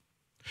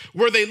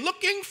 Were they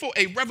looking for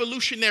a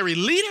revolutionary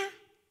leader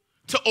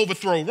to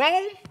overthrow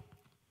Rome?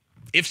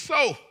 If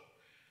so,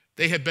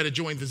 they had better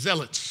join the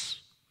zealots,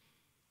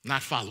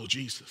 not follow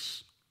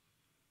Jesus.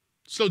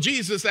 So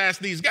Jesus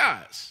asked these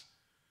guys,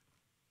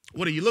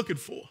 what are you looking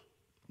for?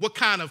 What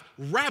kind of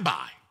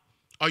rabbi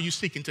are you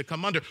seeking to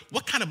come under?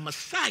 What kind of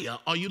Messiah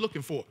are you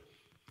looking for?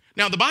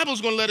 Now, the Bible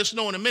is going to let us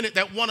know in a minute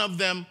that one of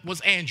them was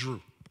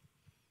Andrew.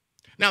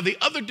 Now, the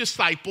other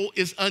disciple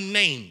is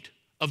unnamed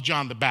of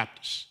John the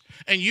Baptist.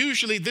 And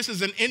usually this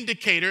is an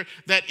indicator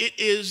that it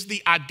is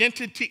the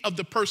identity of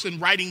the person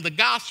writing the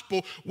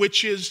gospel,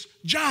 which is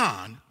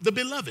John the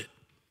Beloved.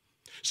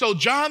 So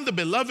John the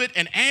Beloved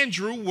and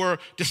Andrew were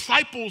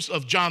disciples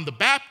of John the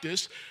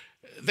Baptist.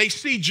 They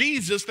see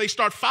Jesus, they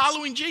start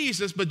following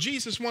Jesus, but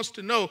Jesus wants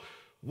to know,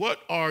 what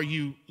are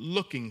you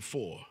looking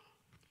for?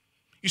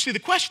 You see, the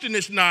question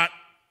is not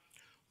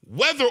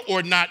whether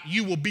or not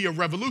you will be a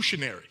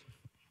revolutionary.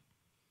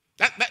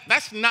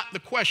 That's not the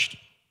question.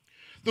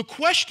 The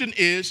question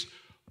is,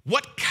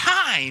 what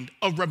kind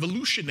of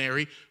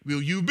revolutionary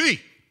will you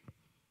be?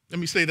 Let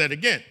me say that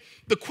again.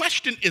 The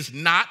question is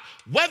not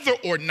whether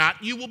or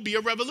not you will be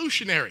a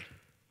revolutionary.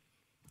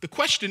 The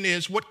question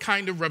is, what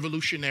kind of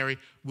revolutionary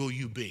will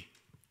you be?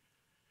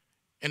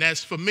 And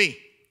as for me,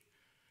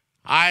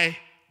 I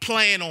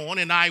plan on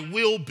and I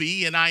will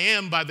be, and I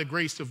am by the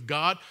grace of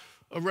God,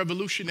 a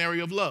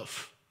revolutionary of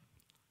love.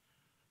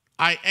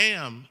 I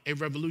am a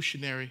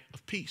revolutionary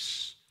of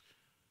peace.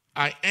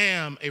 I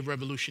am a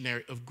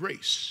revolutionary of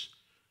grace.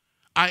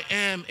 I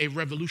am a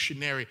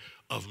revolutionary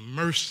of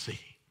mercy.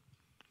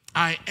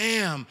 I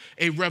am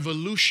a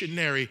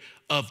revolutionary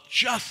of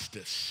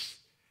justice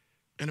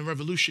and a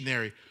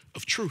revolutionary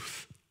of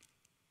truth,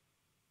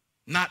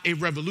 not a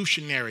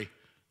revolutionary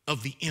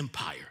of the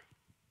empire.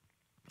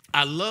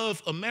 I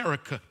love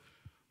America,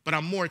 but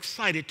I'm more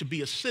excited to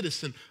be a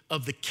citizen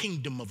of the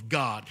kingdom of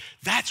God.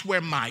 That's where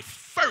my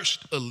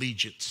first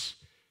allegiance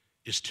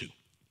is to.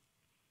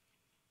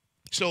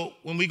 So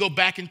when we go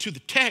back into the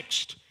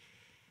text,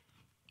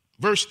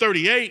 verse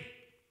 38,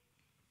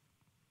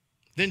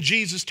 then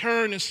Jesus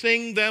turned and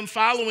seeing them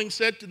following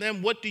said to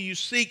them, what do you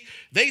seek?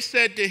 They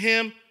said to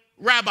him,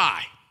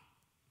 Rabbi,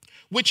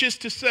 which is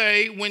to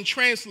say, when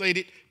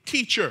translated,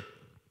 teacher.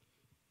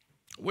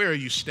 Where are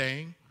you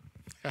staying?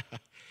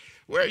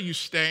 Where are you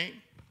staying?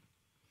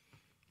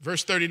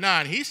 Verse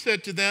 39, he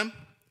said to them,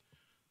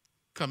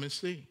 come and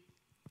see.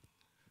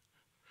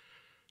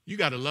 You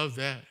got to love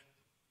that.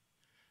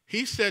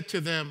 He said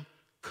to them,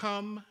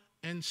 come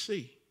and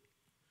see.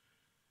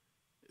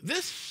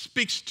 This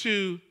speaks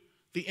to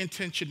the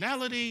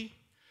intentionality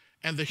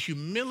and the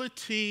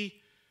humility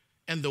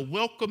and the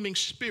welcoming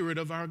spirit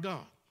of our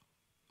God,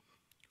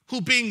 who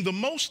being the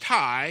most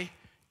high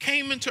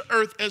came into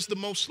earth as the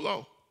most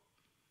low,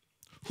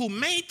 who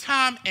made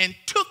time and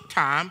took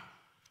time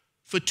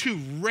for two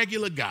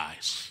regular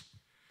guys.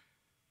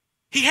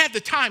 He had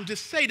the time to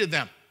say to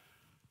them,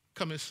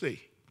 come and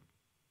see.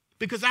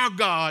 Because our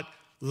God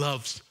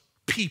loves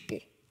people.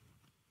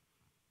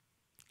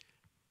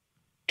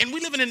 And we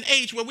live in an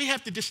age where we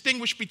have to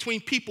distinguish between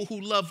people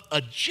who love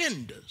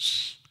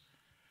agendas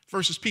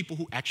versus people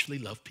who actually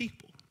love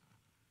people.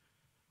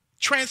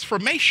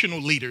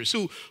 Transformational leaders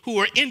who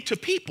are into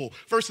people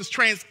versus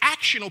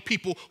transactional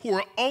people who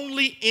are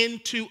only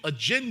into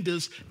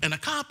agendas and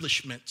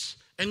accomplishments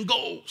and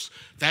goals.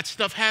 That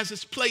stuff has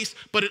its place,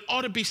 but it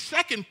ought to be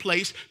second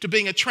place to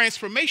being a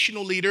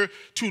transformational leader,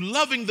 to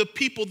loving the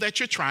people that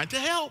you're trying to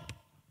help.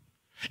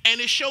 And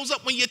it shows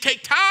up when you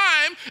take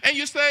time and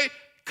you say,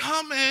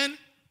 come and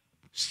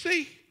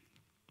see.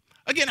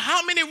 Again,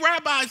 how many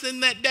rabbis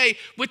in that day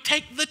would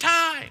take the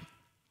time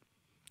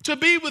to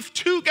be with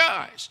two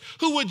guys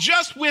who were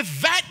just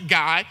with that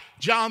guy,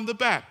 John the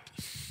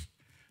Baptist?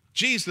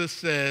 Jesus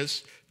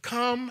says,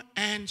 come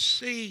and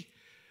see.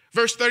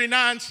 Verse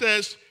 39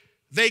 says,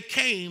 they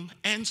came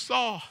and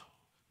saw.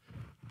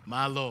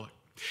 My Lord.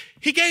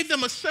 He gave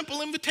them a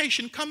simple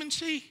invitation, come and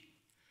see.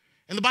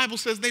 And the Bible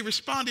says they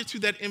responded to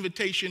that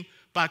invitation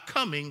by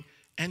coming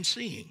and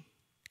seeing.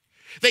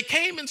 They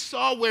came and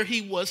saw where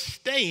he was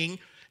staying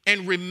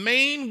and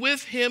remained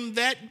with him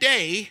that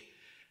day.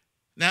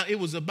 Now, it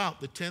was about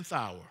the 10th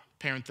hour,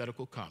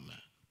 parenthetical comment.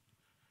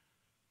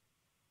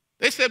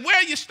 They said, where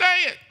are you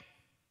staying?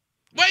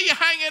 Where are you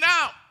hanging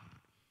out?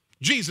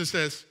 Jesus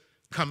says,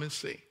 come and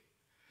see.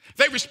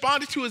 They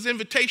responded to his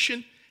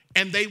invitation,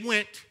 and they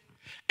went,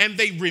 and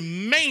they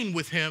remained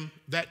with him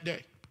that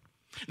day.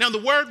 Now,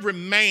 the word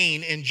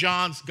remain in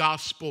John's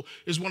gospel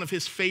is one of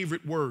his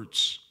favorite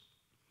words.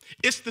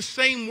 It's the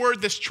same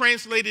word that's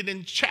translated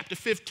in chapter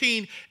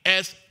 15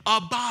 as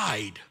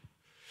abide.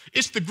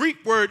 It's the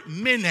Greek word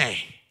mene,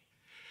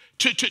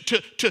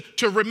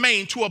 to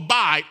remain, to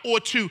abide, or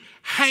to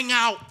hang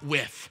out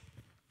with.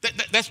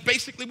 That's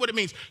basically what it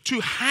means, to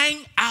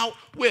hang out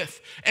with.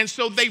 And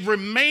so they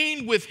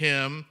remained with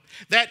him.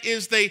 That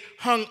is, they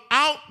hung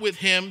out with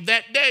him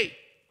that day.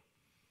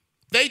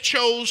 They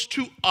chose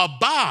to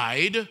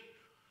abide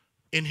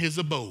in his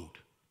abode.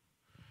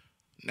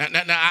 Now,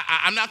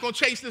 I'm not going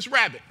to chase this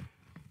rabbit,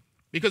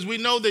 because we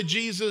know that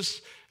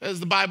Jesus, as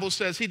the Bible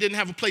says, he didn't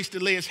have a place to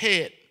lay his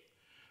head.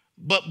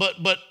 But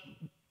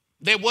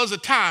there was a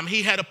time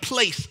he had a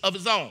place of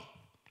his own,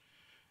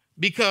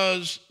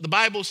 because the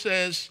Bible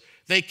says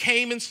they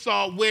came and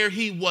saw where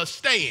he was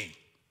staying.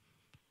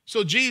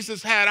 So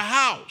Jesus had a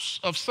house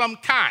of some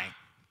kind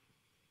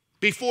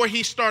before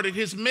he started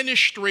his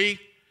ministry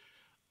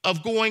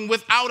of going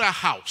without a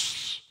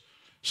house.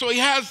 So he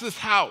has this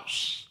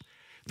house.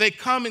 They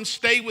come and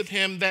stay with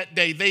him that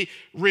day. They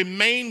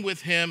remain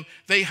with him.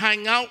 They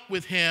hang out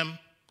with him.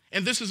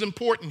 And this is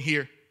important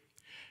here.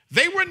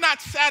 They were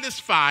not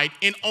satisfied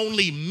in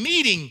only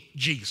meeting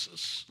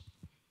Jesus.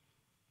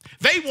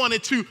 They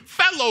wanted to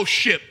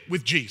fellowship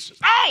with Jesus.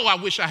 Oh, I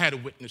wish I had a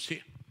witness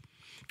here.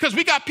 Because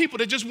we got people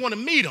that just want to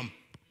meet him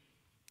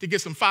to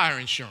get some fire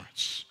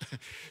insurance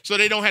so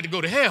they don't have to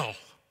go to hell.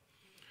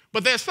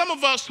 But there's some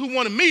of us who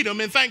want to meet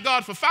him, and thank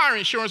God for fire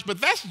insurance,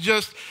 but that's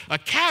just a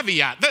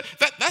caveat.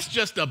 That's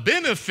just a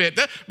benefit.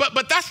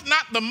 But that's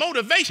not the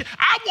motivation.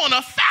 I want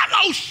to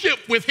fellowship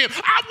with him.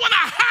 I want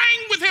to hang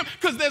with him,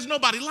 because there's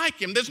nobody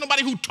like him. There's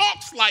nobody who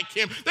talks like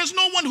him. There's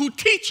no one who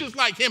teaches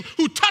like him,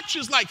 who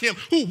touches like him,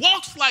 who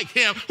walks like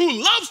him, who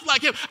loves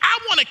like him. I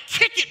want to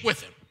kick it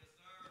with him.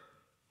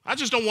 I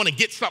just don't want to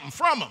get something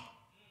from him.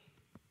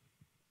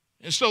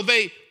 And so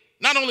they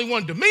not only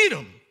wanted to meet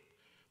him,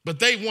 but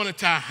they wanted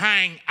to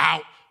hang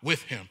out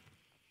with him.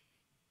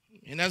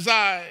 And as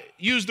I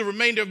use the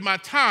remainder of my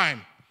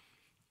time,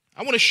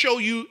 I want to show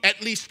you at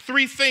least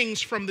three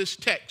things from this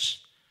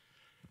text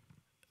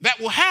that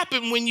will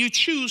happen when you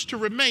choose to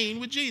remain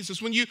with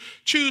Jesus, when you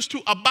choose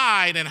to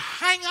abide and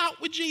hang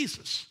out with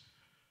Jesus,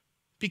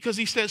 because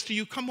he says to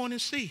you, come on and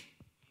see.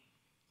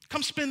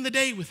 Come spend the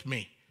day with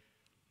me.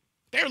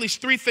 There are at least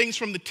three things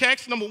from the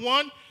text. Number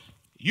one,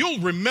 you'll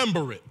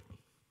remember it.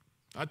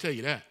 I'll tell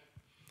you that.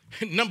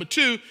 Number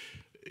two,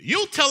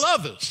 you'll tell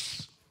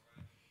others.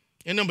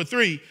 And number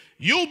three,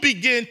 you'll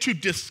begin to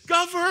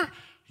discover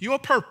your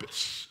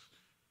purpose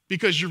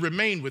because you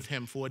remain with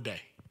him for a day.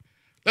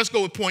 Let's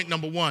go with point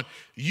number one.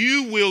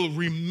 You will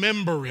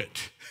remember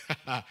it.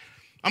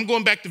 I'm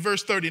going back to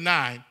verse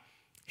 39.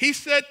 He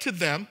said to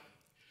them,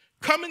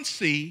 come and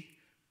see.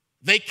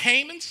 They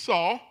came and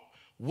saw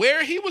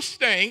where he was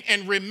staying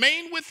and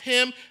remained with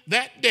him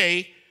that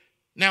day.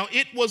 Now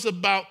it was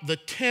about the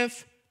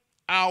 10th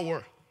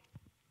hour.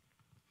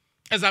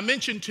 As I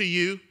mentioned to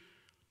you,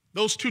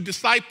 those two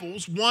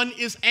disciples, one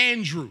is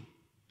Andrew,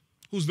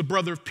 who's the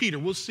brother of Peter.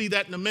 We'll see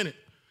that in a minute.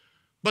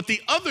 But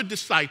the other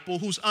disciple,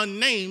 who's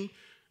unnamed,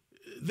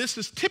 this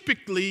is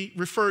typically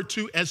referred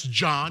to as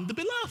John the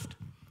Beloved,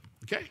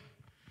 okay?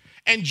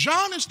 And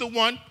John is the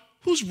one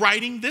who's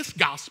writing this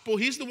gospel.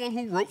 He's the one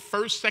who wrote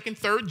 1st, 2nd,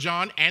 3rd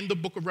John and the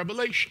book of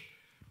Revelation.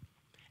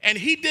 And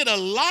he did a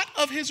lot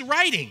of his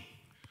writing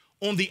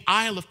on the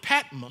Isle of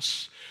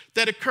Patmos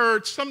that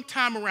occurred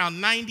sometime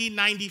around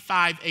 90-95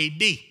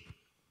 AD.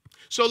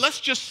 So let's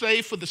just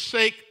say, for the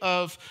sake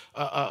of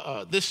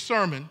this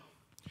sermon,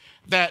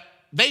 that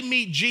they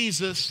meet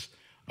Jesus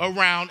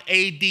around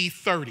AD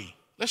 30.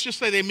 Let's just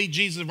say they meet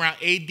Jesus around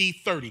AD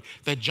 30,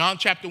 that John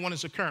chapter 1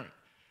 is occurring.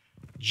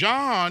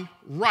 John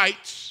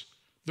writes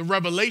the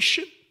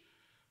Revelation,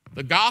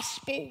 the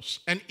Gospels,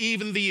 and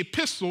even the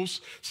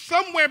epistles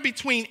somewhere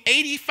between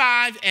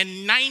 85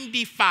 and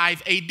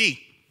 95 AD,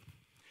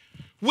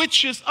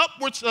 which is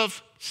upwards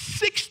of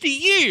 60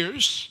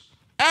 years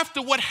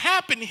after what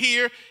happened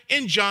here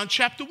in John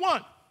chapter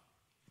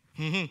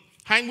 1.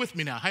 Hang with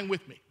me now, hang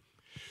with me.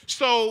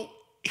 So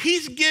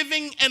he's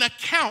giving an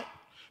account,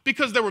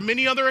 because there were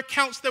many other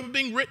accounts that were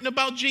being written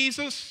about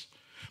Jesus,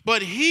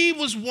 but he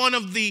was one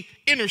of the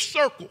inner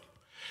circle.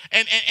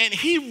 And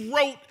he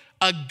wrote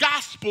a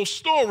gospel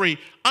story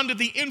under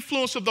the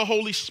influence of the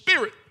Holy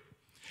Spirit.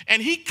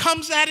 And he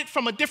comes at it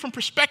from a different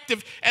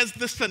perspective as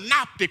the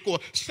synoptic or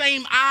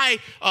same eye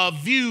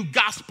view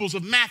gospels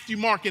of Matthew,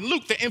 Mark, and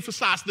Luke that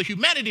emphasize the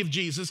humanity of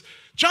Jesus.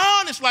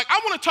 John is like,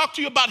 I want to talk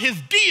to you about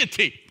his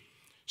deity.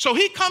 So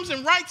he comes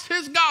and writes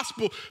his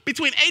gospel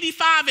between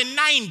 85 and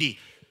 90,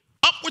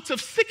 upwards of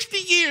 60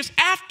 years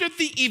after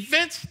the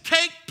events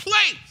take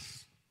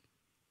place.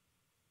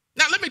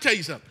 Now, let me tell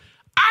you something.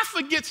 I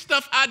forget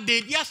stuff I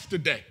did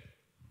yesterday.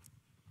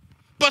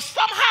 But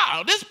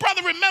somehow, this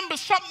brother remembers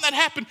something that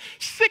happened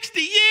 60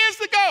 years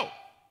ago.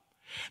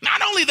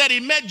 Not only that he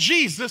met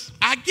Jesus,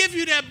 I give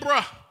you that,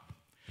 bruh.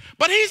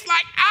 But he's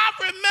like, I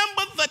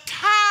remember the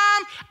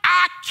time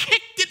I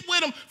kicked it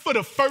with him for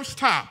the first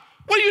time.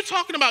 What are you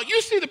talking about?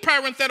 You see the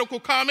parenthetical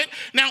comment.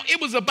 Now,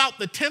 it was about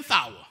the 10th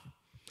hour.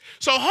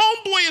 So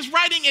homeboy is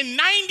writing in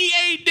 90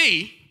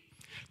 AD,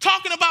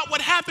 talking about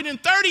what happened in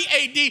 30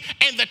 AD,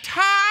 and the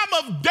time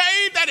of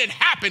day that it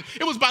happened,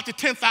 it was about the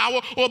 10th hour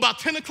or about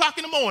 10 o'clock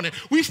in the morning.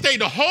 We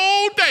stayed the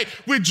whole day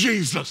with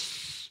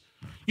Jesus.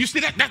 You see,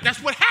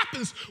 that's what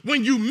happens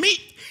when you meet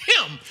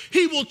him.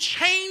 He will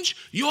change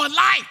your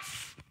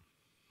life.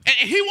 And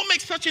he will make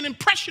such an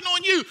impression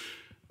on you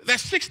that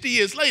 60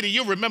 years later,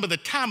 you'll remember the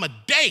time of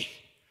day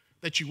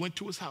that you went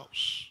to his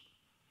house.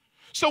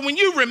 So when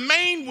you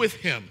remain with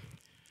him,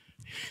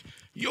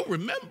 you'll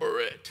remember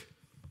it.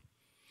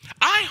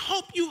 I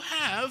hope you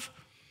have,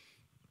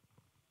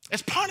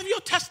 as part of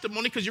your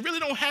testimony, because you really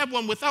don't have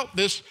one without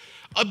this,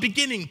 a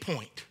beginning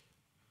point,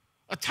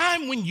 a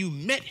time when you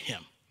met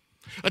him,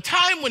 a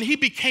time when he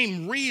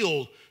became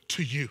real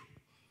to you.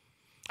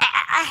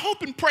 I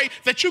hope and pray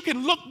that you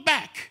can look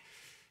back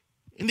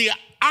in the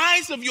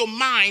eyes of your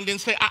mind and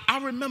say,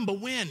 I remember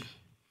when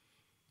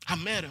I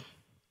met him.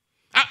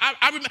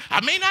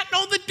 I may not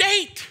know the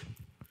date,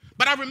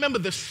 but I remember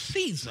the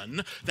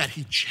season that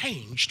he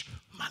changed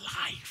my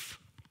life.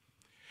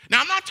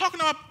 Now, I'm not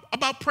talking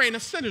about praying a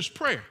sinner's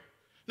prayer.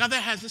 Now,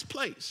 that has its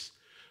place.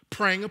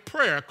 Praying a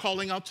prayer,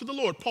 calling out to the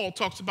Lord. Paul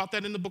talks about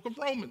that in the book of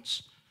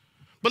Romans.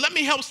 But let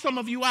me help some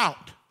of you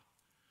out.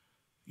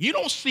 You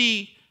don't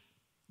see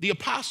the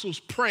apostles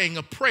praying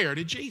a prayer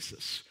to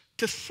Jesus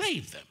to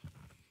save them.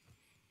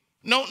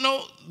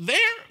 No, their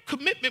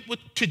commitment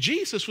to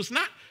Jesus was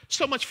not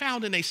so much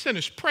found in a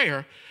sinner's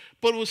prayer,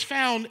 but it was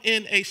found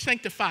in a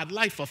sanctified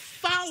life of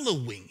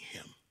following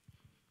him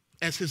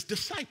as his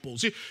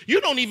disciples.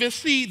 You don't even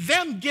see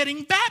them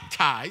getting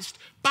baptized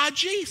by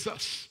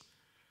Jesus.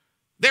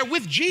 They're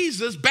with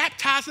Jesus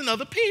baptizing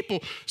other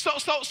people. So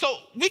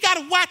we got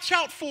to watch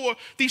out for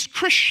these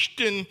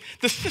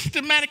the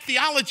systematic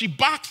theology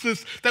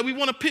boxes that we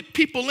want to put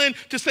people in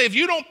to say, if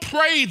you don't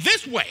pray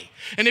this way,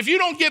 and if you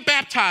don't get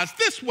baptized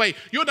this way,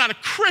 you're not a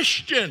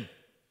Christian.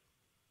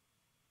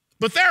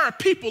 But there are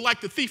people like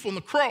the thief on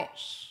the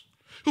cross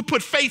who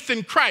put faith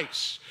in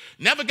Christ,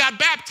 never got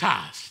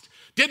baptized,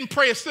 didn't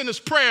pray a sinner's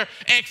prayer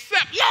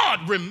except,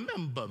 Lord,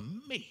 remember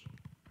me.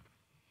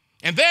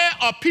 And there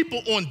are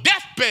people on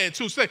deathbeds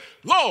who say,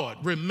 Lord,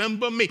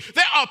 remember me.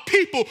 There are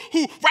people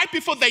who, right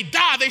before they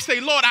die, they say,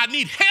 Lord, I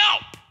need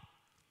help.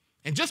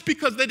 And just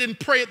because they didn't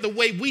pray it the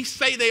way we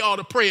say they ought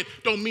to pray it,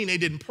 don't mean they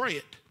didn't pray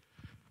it.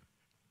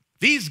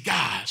 These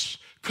guys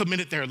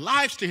committed their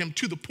lives to him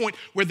to the point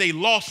where they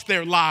lost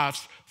their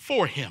lives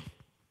for him.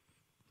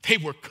 They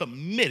were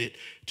committed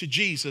to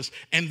Jesus,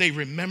 and they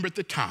remembered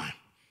the time.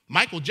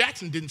 Michael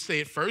Jackson didn't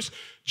say it first.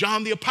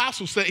 John the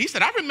Apostle said, he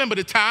said, I remember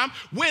the time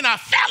when I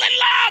fell in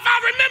love.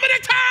 I remember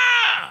the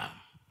time.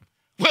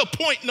 Well,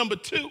 point number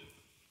 2,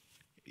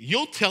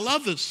 you'll tell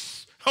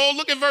others. Oh,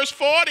 look at verse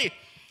 40.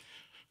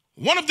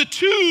 One of the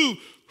 2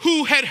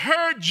 who had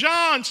heard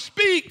John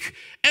speak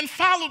and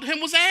followed him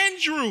was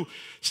Andrew,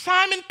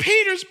 Simon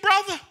Peter's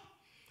brother.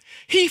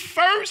 He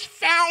first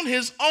found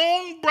his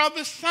own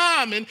brother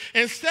Simon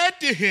and said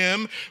to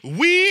him,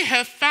 we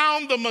have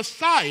found the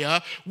Messiah,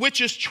 which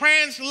is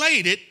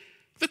translated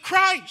the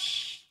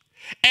Christ.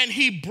 And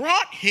he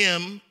brought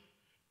him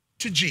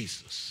to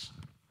Jesus.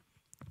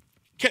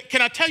 Can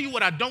I tell you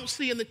what I don't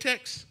see in the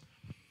text?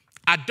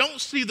 I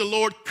don't see the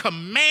Lord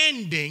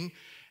commanding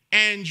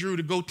Andrew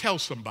to go tell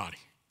somebody.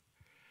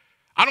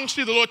 I don't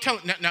see the Lord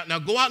telling, now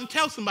go out and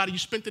tell somebody you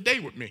spent the day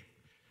with me.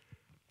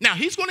 Now,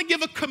 he's going to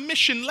give a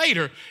commission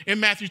later in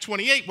Matthew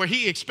 28 where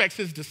he expects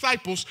his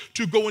disciples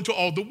to go into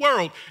all the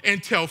world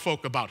and tell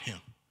folk about him.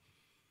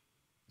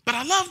 But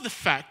I love the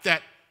fact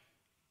that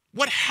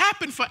what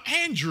happened for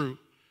Andrew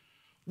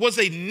was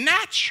a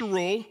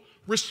natural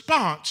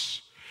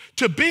response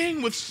to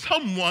being with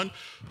someone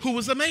who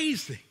was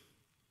amazing.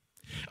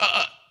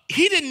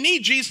 He didn't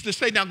need Jesus to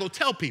say, now go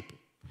tell people.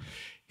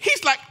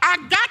 He's like, I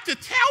got to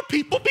tell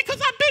people because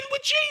I've been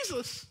with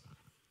Jesus.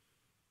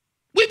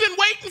 We've been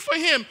waiting for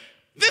him.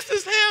 This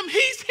is him.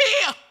 He's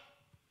here.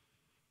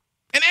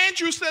 And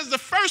Andrew says, the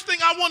first thing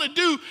I want to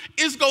do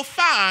is go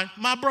find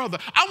my brother.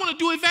 I want to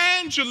do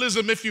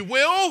evangelism, if you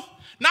will,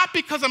 not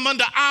because I'm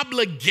under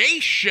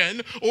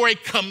obligation or a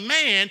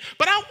command,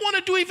 but I want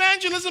to do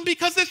evangelism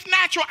because it's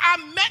natural. I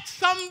met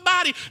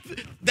somebody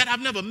that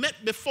I've never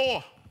met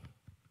before.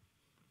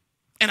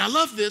 And I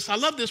love this.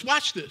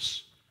 Watch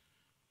this.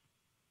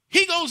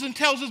 He goes and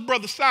tells his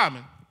brother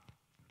Simon,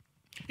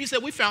 he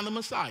said, we found the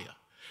Messiah.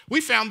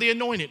 We found the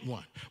anointed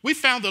one. We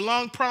found the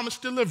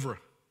long-promised deliverer.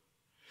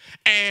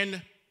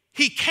 And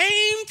he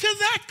came to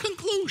that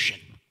conclusion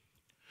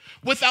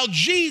without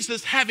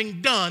Jesus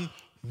having done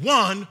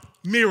one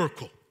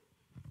miracle.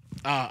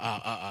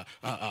 One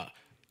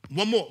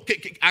more.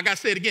 I got to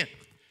say it again.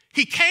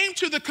 He came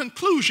to the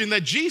conclusion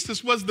that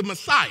Jesus was the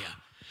Messiah,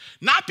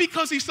 not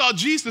because he saw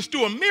Jesus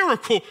do a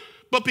miracle,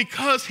 but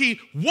because he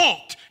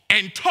walked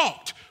and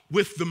talked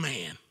with the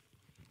man.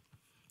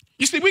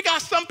 You see, we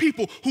got some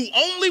people who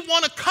only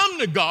want to come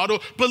to God or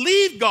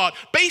believe God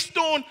based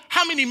on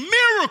how many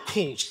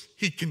miracles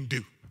he can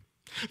do.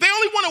 They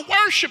only want to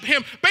worship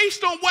him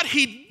based on what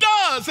he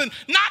does and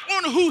not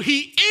on who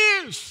he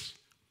is.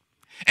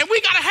 And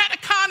we got to have the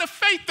kind of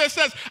faith that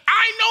says,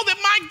 I know that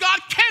my God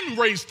can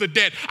raise the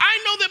dead. I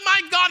know that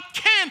my God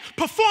can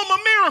perform a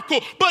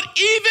miracle. But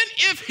even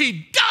if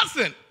he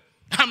doesn't,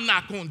 I'm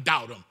not going to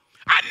doubt him.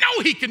 I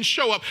know he can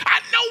show up. I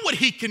know what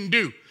he can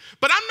do.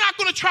 But I'm not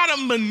going to try to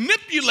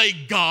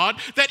manipulate God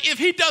that if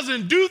he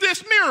doesn't do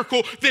this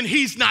miracle, then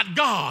he's not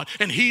God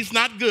and he's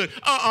not good.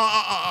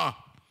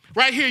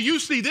 Right here, you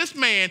see this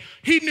man,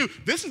 he knew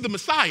this is the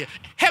Messiah.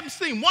 Haven't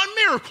seen one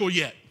miracle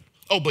yet.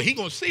 Oh, but he's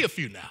going to see a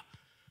few now.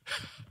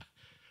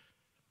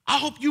 I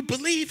hope you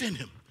believe in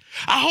him.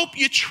 I hope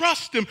you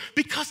trust him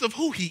because of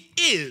who he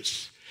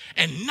is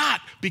and not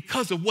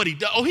because of what he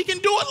does. Oh, he can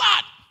do a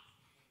lot.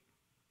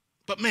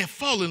 But man,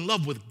 fall in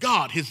love with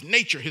God, his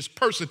nature, his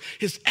person,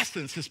 his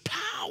essence, his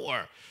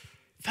power.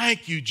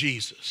 Thank you,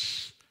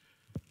 Jesus.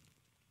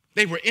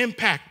 They were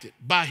impacted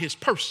by his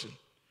person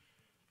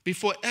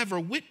before ever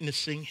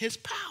witnessing his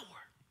power.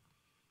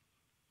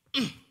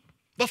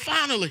 But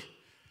finally,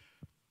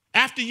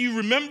 after you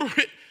remember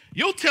it,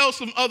 you'll tell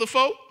some other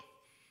folk,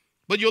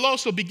 but you'll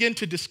also begin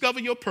to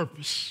discover your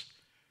purpose.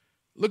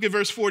 Look at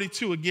verse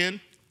 42 again.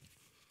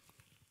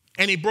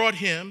 And he brought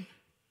him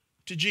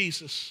to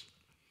Jesus.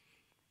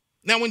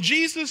 Now, when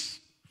Jesus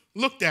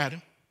looked at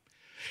him,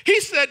 he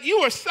said, you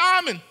are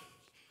Simon,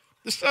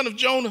 the son of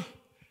Jonah.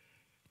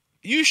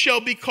 You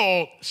shall be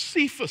called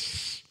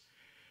Cephas,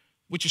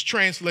 which is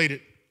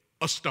translated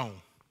a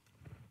stone.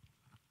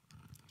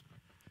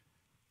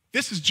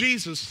 This is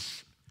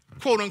Jesus,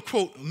 quote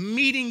unquote,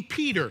 meeting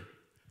Peter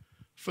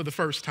for the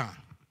first time.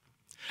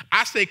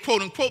 I say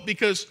quote unquote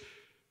because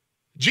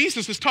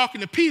Jesus is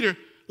talking to Peter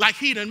like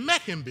he done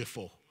met him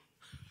before.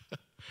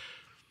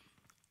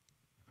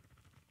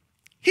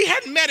 He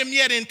hadn't met him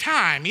yet in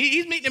time.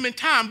 He's meeting him in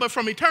time, but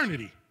from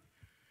eternity.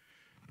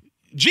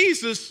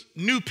 Jesus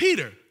knew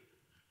Peter,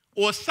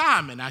 or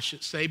Simon, I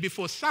should say,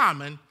 before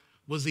Simon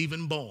was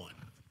even born.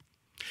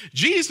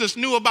 Jesus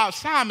knew about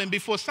Simon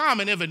before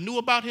Simon ever knew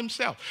about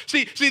himself.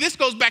 See, this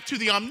goes back to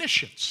the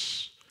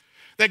omniscience,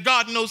 that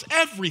God knows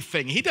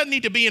everything. He doesn't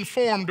need to be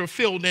informed or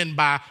filled in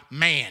by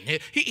man.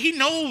 He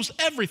knows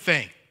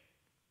everything.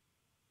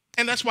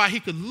 And that's why he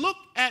could look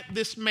at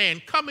this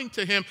man coming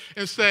to him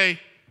and say,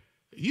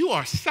 you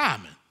are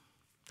Simon.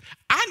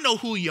 I know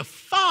who your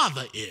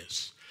father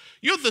is.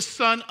 You're the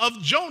son of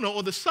Jonah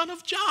or the son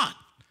of John.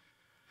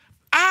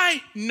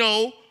 I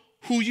know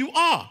who you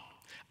are.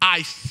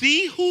 I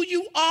see who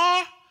you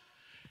are,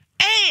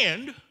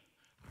 and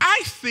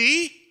I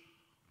see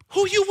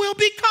who you will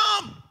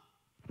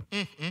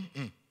become.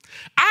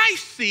 I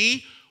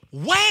see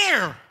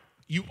where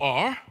you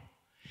are,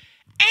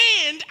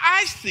 and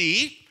I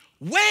see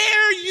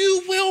where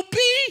you will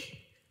be.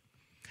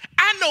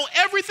 I know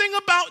everything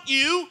about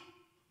you,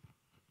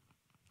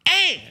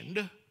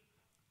 and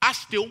I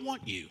still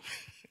want you.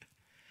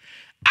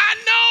 I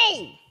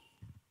know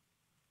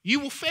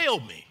you will fail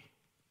me,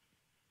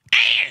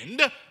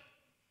 and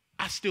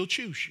I still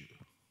choose you.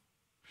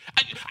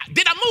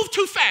 Did I move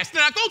too fast?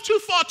 Did I go too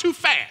far too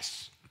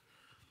fast?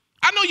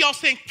 I know y'all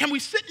saying, can we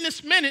sit in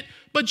this minute?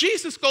 But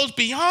Jesus goes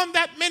beyond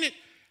that minute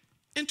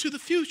into the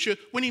future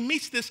when he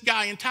meets this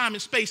guy in time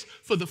and space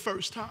for the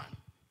first time.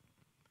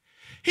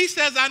 He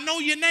says, I know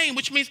your name,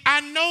 which means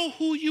I know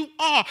who you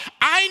are.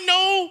 I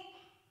know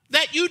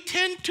that you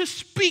tend to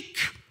speak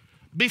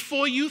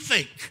before you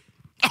think.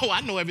 Oh,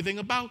 I know everything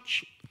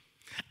about you.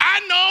 I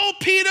know,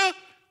 Peter,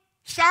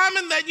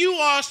 Simon, that you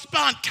are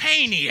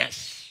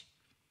spontaneous.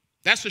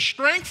 That's a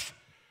strength,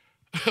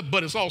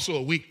 but it's also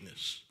a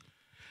weakness.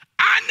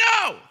 I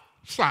know,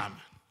 Simon,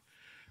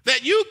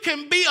 that you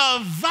can be a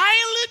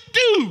violent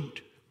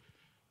dude,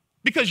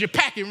 because you're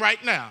packing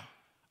right now.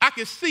 I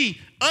can see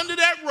under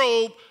that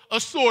robe a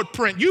sword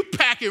print. You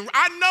packing.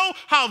 I know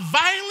how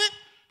violent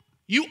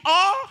you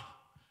are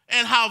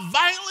and how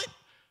violent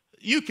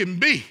you can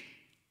be.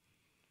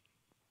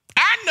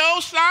 I know,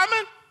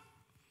 Simon,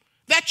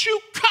 that you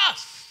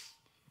cuss.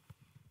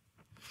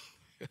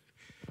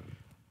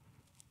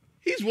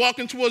 He's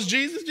walking towards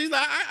Jesus. Jesus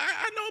like,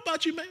 I know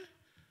about you, man.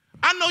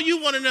 I know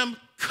you one of them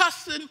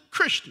cussing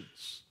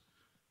Christians.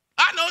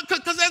 I know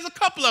because there's a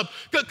couple of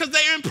them, because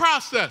they're in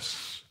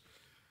process.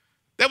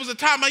 There was a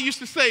time I used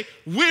to say,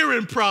 we're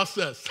in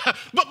process.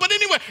 but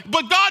anyway,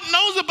 but God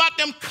knows about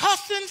them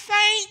cussing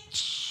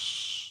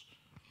saints.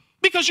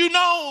 Because you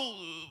know,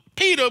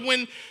 Peter,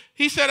 when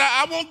he said,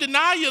 I won't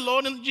deny you,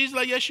 Lord, and Jesus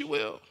like, yes, you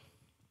will.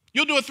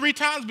 You'll do it 3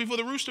 times before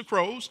the rooster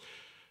crows.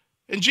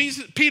 And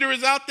Peter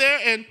is out there,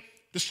 and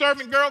the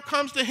servant girl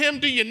comes to him.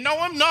 Do you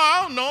know him? No,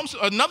 I don't know him. So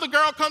another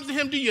girl comes to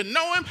him. Do you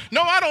know him?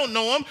 No, I don't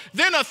know him.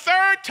 Then a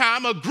third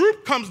time, a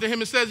group comes to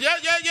him and says,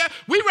 yeah,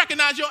 we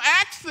recognize your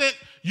accent.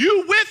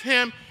 You with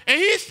him? And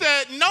he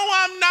said, no,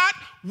 I'm not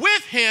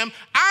with him.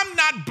 I'm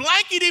not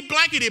blankety,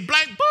 blankety,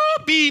 blank,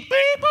 boop, beep,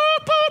 beep,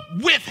 boop,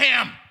 boop, with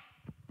him.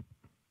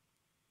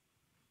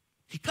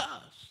 He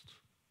cussed.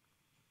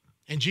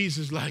 And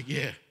Jesus like,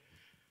 yeah,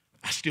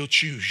 I still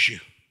choose you.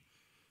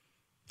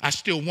 I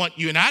still want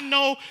you. And I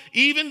know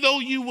even though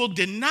you will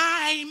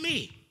deny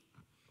me,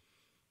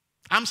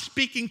 I'm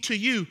speaking to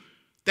you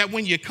that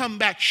when you come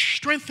back,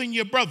 strengthen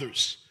your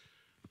brothers.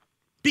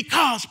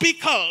 Because,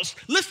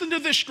 listen to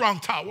this,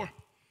 Strong Tower.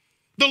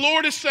 The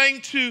Lord is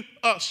saying to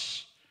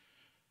us,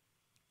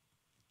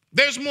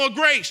 there's more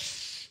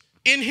grace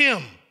in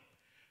him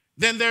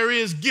than there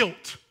is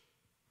guilt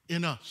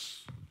in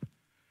us.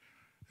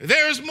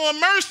 There is more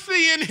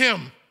mercy in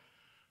him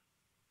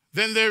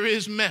than there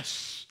is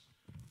mess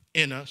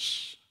in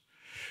us.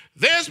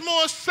 There's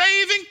more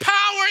saving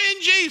power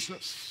in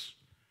Jesus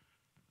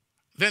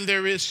than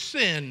there is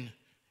sin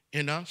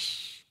in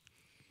us.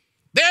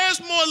 There's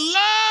more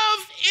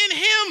love in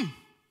him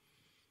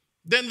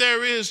than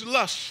there is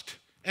lust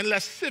and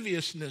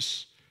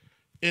lasciviousness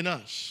in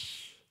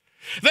us.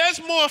 There's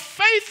more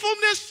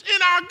faithfulness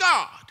in our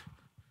God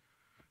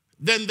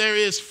than there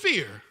is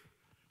fear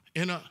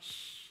in us.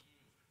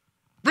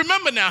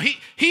 Remember now,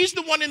 he's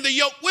the one in the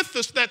yoke with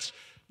us that's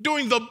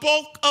doing the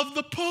bulk of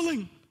the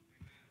pulling.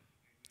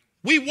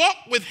 We walk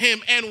with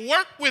him and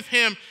work with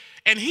him,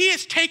 and he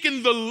has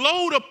taken the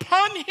load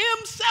upon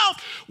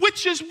himself,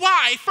 which is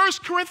why 1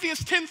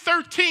 Corinthians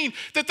 10:13,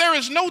 that there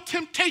is no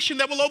temptation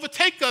that will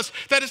overtake us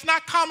that is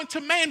not common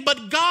to man,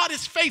 but God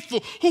is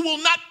faithful, who will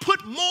not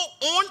put more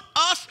on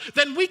us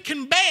than we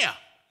can bear.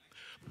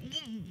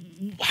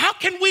 How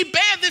can we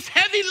bear this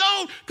heavy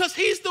load? Because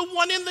he's the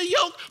one in the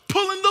yoke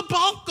pulling the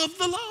bulk of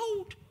the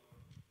load.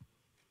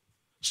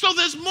 So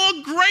there's more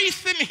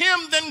grace in him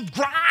than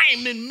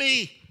grime in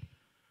me.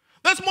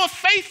 There's more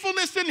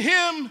faithfulness in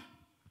him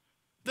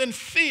than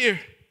fear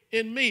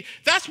in me.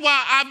 That's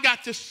why I've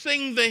got to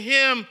sing the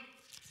hymn,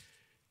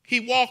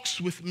 He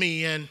Walks With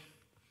Me. And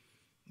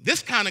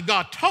this kind of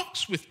God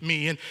talks with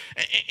me. And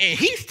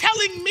he's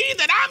telling me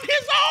that I'm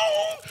his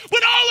own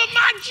with all of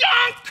my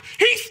junk.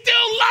 He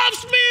still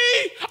loves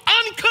me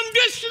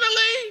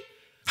unconditionally.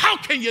 How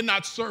can you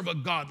not serve a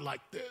God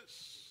like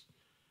this?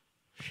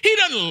 He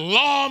doesn't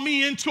law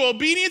me into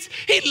obedience.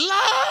 He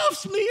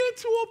loves me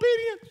into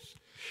obedience.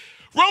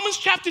 Romans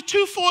chapter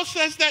 2:4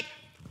 says that,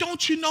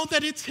 don't you know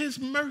that it's his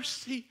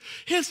mercy,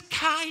 his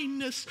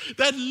kindness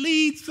that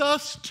leads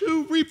us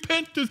to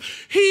repentance?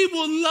 He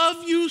will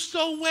love you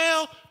so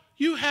well,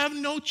 you have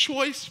no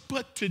choice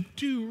but to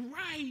do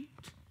right.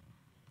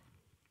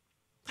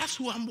 That's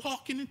who I'm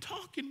walking and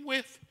talking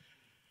with.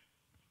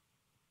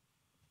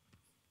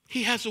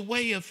 He has a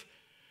way of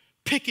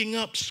picking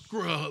up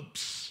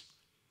scrubs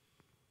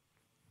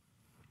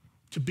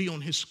to be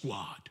on his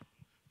squad.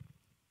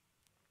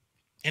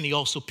 And he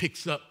also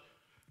picks up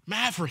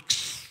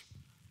mavericks.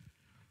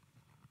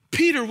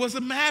 Peter was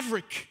a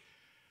maverick.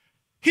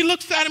 He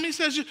looks at him, he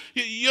says,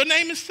 your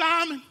name is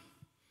Simon,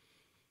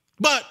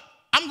 but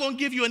I'm going to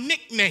give you a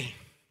nickname.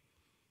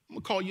 I'm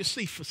going to call you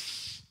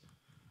Cephas.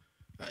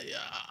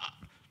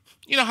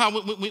 You know how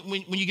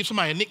when you give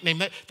somebody a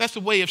nickname, that's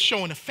a way of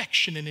showing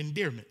affection and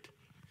endearment.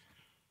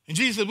 And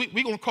Jesus said,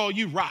 we're going to call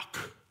you Rock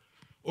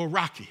or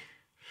Rocky.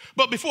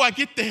 But before I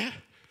get there,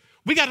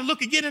 we got to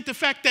look again at the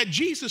fact that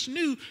Jesus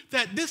knew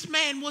that this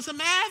man was a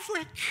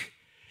maverick.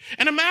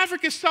 And a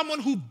maverick is someone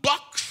who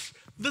bucks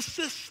the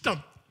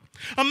system.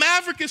 A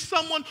maverick is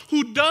someone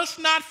who does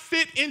not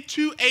fit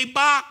into a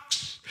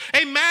box.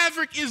 A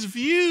maverick is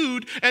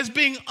viewed as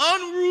being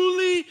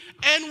unruly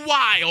and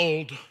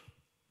wild.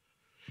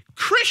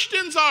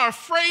 Christians are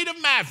afraid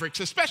of mavericks,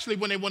 especially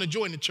when they want to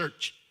join the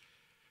church.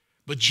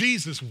 But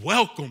Jesus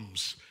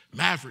welcomes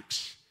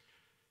mavericks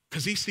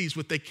because he sees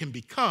what they can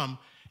become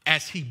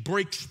as he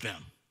breaks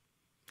them.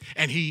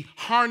 And he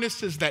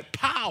harnesses that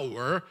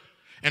power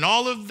and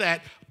all of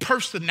that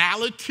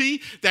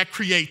personality, that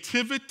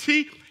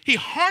creativity. He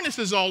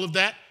harnesses all of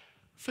that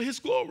for his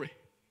glory.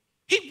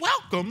 He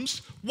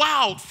welcomes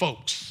wild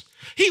folks.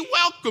 He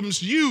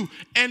welcomes you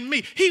and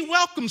me. He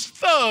welcomes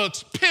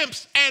thugs,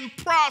 pimps, and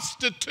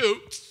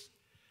prostitutes.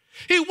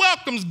 He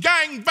welcomes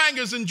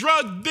gangbangers and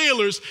drug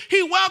dealers.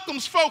 He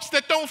welcomes folks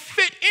that don't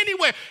fit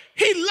anywhere.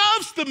 He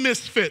loves the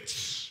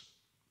misfits.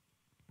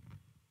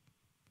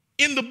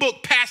 In the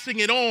book Passing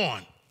It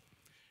On,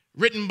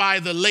 written by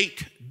the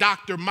late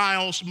Dr.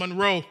 Miles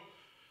Monroe,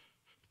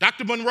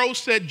 Dr. Monroe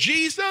said,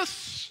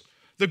 Jesus,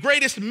 the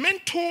greatest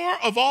mentor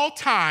of all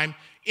time,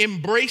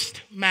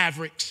 embraced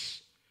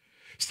mavericks.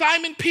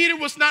 Simon Peter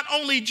was not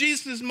only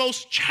Jesus'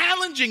 most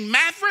challenging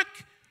maverick,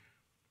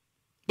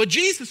 but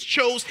Jesus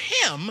chose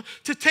him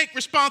to take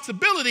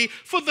responsibility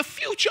for the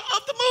future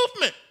of the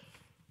movement.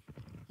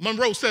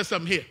 Monroe says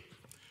something here.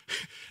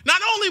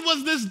 Not only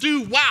was this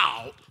dude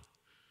wild,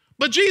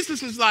 but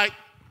Jesus is like,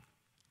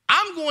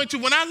 I'm going to,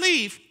 when I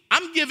leave,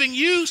 I'm giving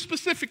you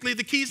specifically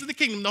the keys of the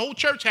kingdom. The whole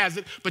church has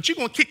it, but you're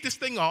going to kick this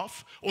thing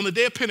off on the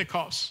day of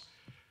Pentecost.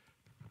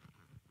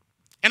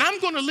 And I'm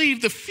going to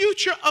leave the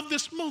future of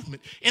this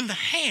movement in the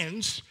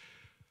hands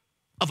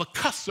of a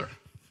cusser,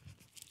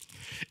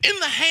 in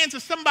the hands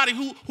of somebody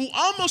who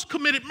almost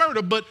committed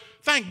murder, but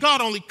thank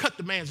God only cut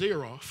the man's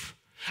ear off.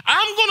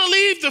 I'm going to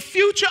leave the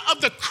future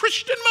of the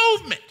Christian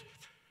movement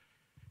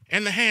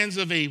in the hands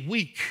of a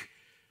weak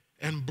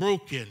and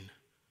broken,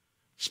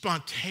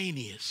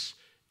 spontaneous,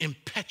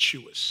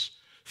 impetuous,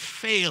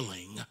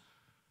 failing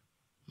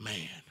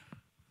man.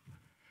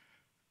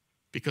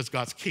 Because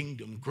God's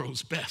kingdom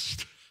grows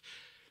best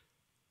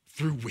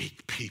through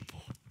weak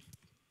people,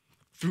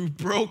 through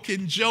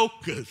broken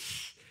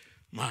jokers.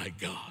 My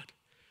God.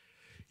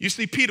 You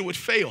see, Peter would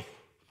fail,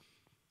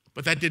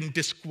 but that didn't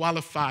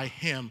disqualify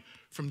him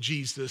from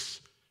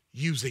Jesus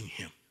using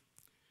him.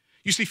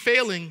 You see,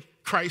 failing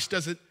Christ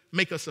doesn't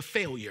make us a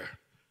failure.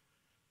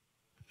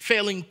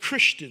 Failing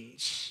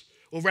Christians,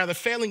 or rather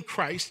failing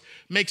Christ,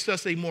 makes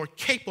us a more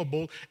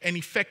capable and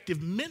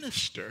effective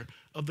minister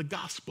of the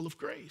gospel of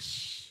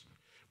grace.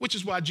 Which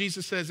is why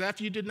Jesus says,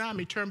 after you deny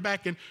me, turn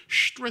back and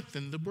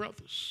strengthen the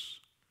brothers.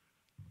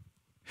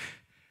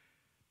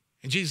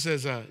 And Jesus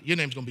says, your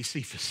name's going to be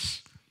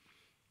Cephas.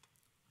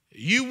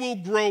 You will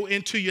grow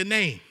into your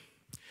name,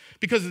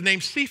 because the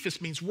name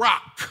Cephas means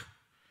rock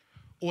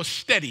or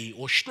steady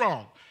or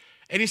strong.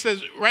 And he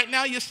says, right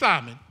now you're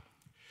Simon,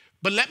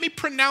 but let me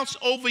pronounce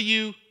over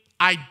you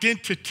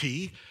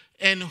identity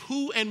and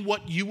who and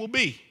what you will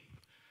be.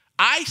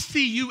 I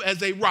see you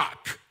as a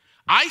rock.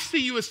 I see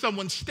you as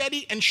someone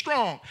steady and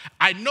strong.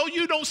 I know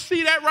you don't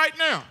see that right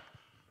now,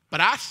 but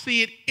I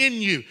see it in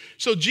you.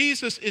 So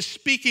Jesus is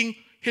speaking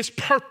his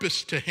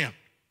purpose to him.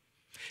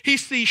 He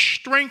sees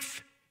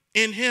strength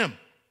in him.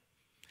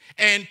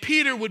 And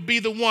Peter would be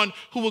the one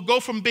who would go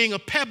from being a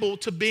pebble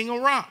to being a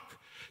rock,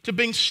 to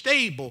being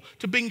stable,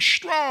 to being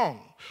strong,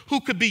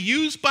 who could be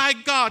used by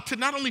God to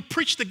not only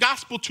preach the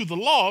gospel to the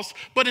lost,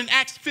 but in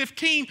Acts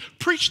 15,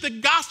 preach the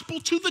gospel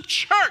to the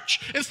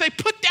church and say,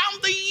 put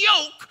down the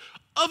yoke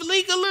of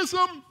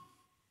legalism.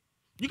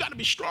 You got to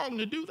be strong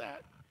to do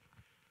that.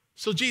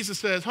 So Jesus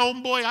says,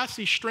 homeboy, I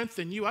see strength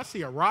in you. I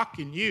see a rock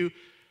in you.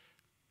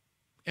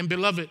 And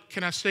beloved,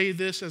 can I say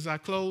this as I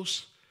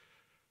close?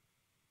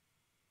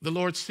 The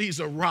Lord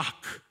sees a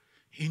rock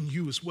in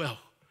you as well.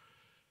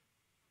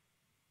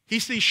 He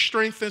sees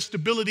strength and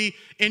stability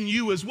in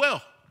you as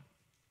well.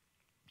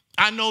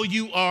 I know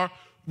you are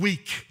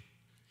weak.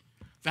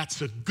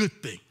 That's a good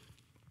thing,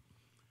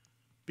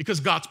 because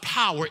God's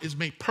power is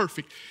made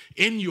perfect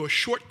in your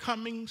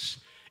shortcomings,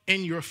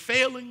 in your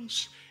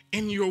failings,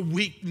 in your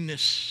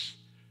weakness.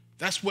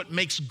 That's what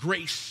makes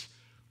grace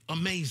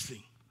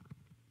amazing.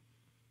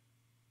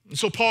 And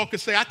so Paul could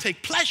say, I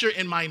take pleasure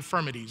in my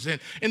infirmities and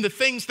in the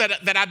things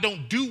that I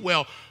don't do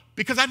well,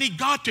 because I need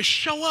God to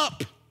show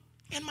up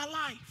in my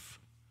life.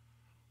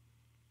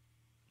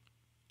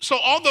 So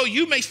although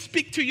you may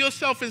speak to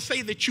yourself and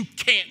say that you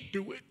can't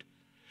do it,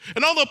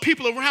 and although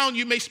people around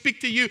you may speak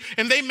to you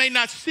and they may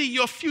not see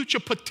your future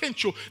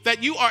potential,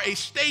 that you are a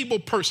stable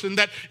person,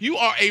 that you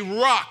are a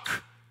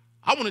rock,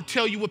 I want to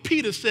tell you what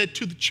Peter said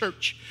to the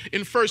church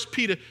in 1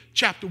 Peter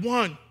chapter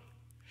 1.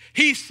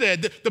 He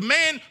said, the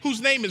man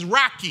whose name is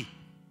Rocky,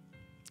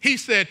 he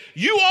said,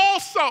 you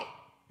also,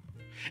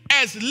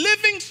 as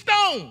living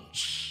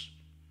stones,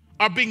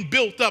 are being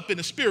built up in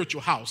a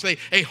spiritual house,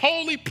 a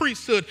holy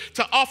priesthood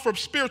to offer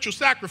spiritual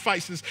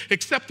sacrifices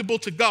acceptable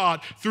to God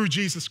through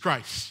Jesus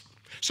Christ.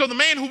 So the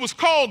man who was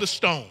called a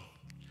stone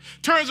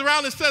turns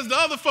around and says to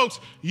other folks,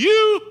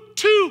 you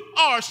too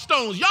are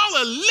stones. Y'all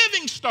are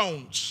living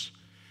stones.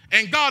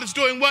 And God is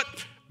doing what?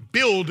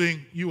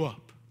 Building you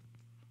up.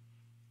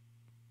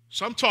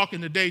 So I'm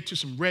talking today to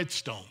some red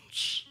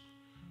stones,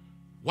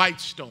 white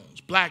stones,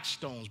 black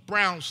stones,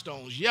 brown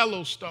stones,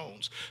 yellow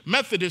stones,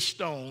 Methodist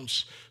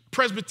stones,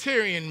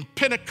 Presbyterian,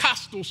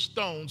 Pentecostal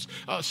stones,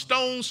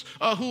 stones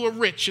who are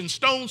rich and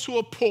stones who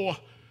are poor.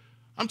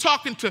 I'm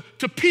talking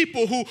to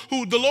people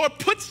who the Lord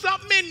put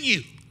something in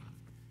you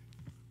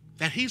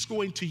that he's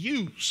going to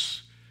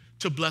use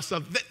to bless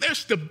others. There's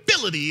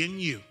stability in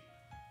you.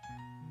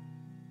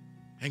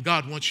 And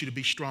God wants you to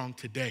be strong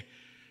today.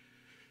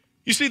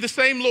 You see, the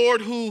same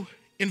Lord who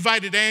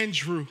invited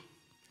Andrew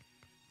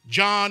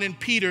John and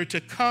Peter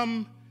to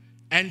come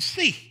and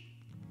see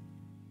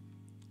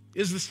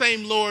is the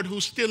same Lord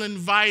who's still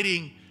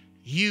inviting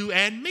you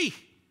and me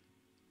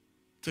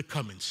to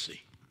come and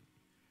see,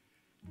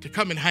 to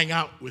come and hang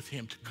out with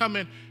him, to come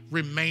and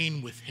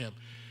remain with him.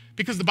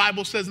 Because the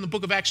Bible says in the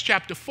book of Acts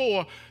chapter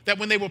 4 that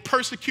when they were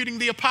persecuting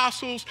the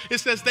apostles, it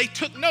says they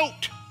took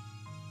note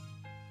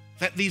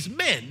that these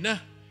men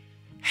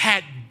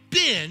had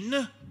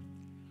been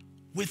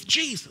with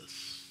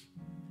Jesus.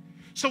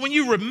 So when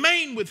you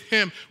remain with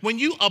him, when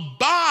you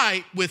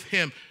abide with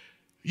him,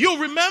 you'll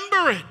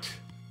remember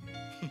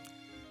it.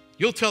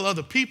 You'll tell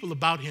other people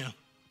about him.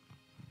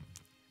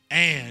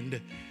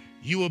 And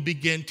you will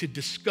begin to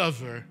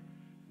discover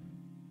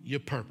your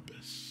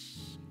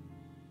purpose.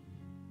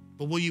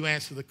 But will you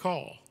answer the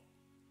call?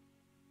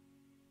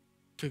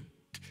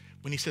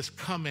 When he says,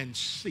 come and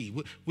see,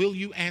 will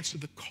you answer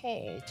the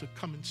call to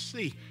come and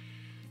see?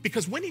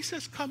 Because when he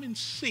says, come and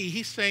see,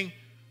 he's saying,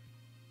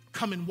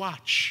 come and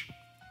watch,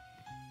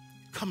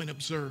 come and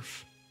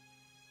observe.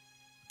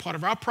 Part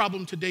of our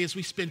problem today is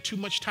we spend too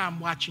much time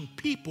watching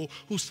people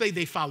who say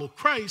they follow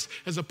Christ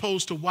as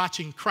opposed to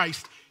watching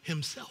Christ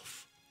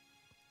himself.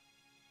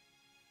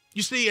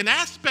 You see, an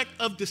aspect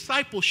of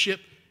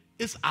discipleship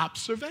is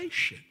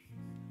observation.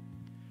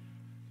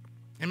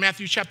 In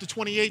Matthew chapter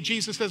 28,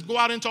 Jesus says, go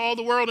out into all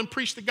the world and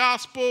preach the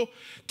gospel,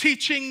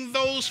 teaching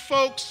those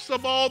folks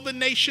of all the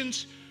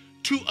nations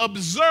to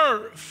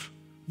observe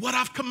what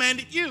I've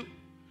commanded you.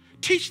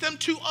 Teach them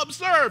to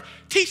observe.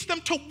 Teach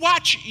them to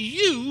watch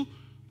you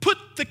put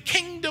the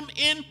kingdom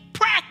in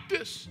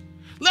practice.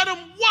 Let them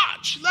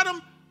watch. Let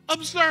them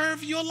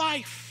observe your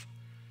life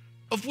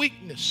of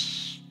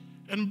weakness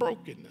and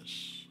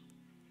brokenness.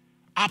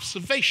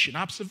 Observation.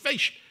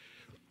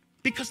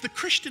 Because the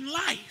Christian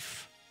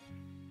life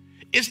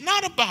is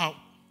not about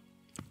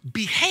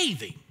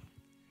behaving.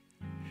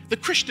 The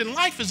Christian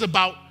life is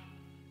about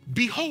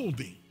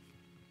beholding.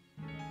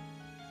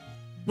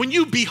 When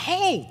you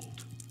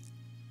behold,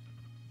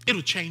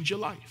 it'll change your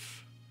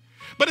life.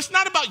 But it's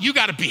not about you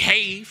got to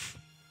behave.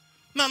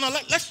 No,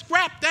 let's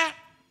scrap that.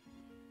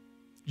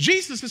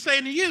 Jesus is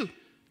saying to you,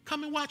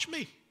 come and watch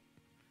me.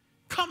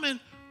 Come and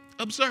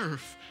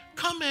observe.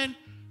 Come and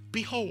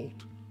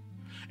behold.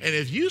 And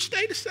if you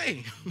stay the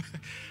same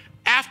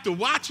after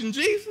watching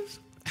Jesus,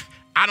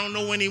 I don't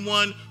know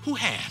anyone who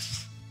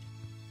has.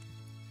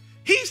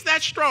 He's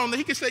that strong that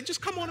he can say,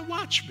 just come on and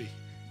watch me.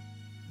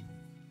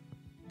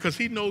 Because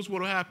he knows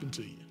what will happen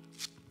to you.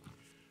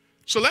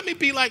 So let me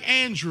be like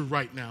Andrew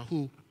right now,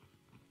 who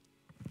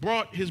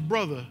brought his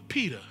brother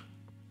Peter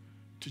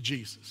to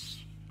Jesus.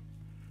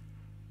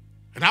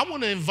 And I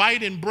want to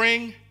invite and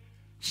bring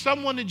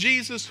someone to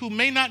Jesus who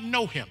may not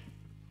know him.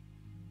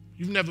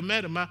 You've never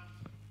met him.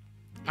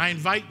 I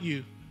invite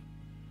you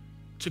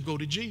to go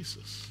to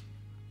Jesus,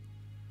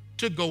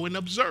 to go and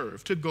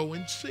observe, to go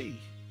and see,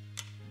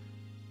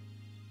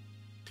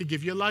 to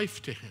give your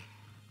life to him.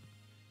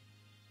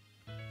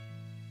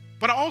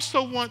 But I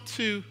also want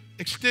to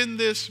extend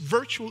this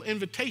virtual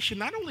invitation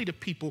not only to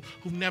people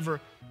who've never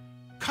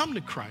come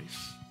to Christ,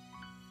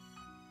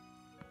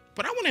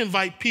 but I want to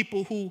invite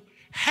people who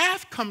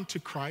have come to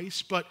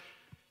Christ but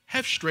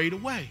have strayed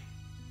away.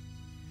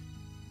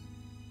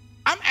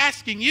 I'm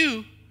asking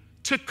you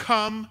to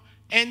come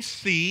and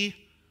see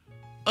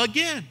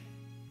again.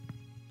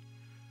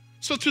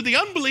 So to the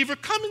unbeliever,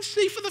 come and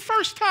see for the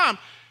first time.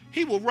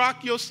 He will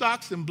rock your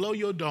socks and blow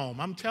your dome.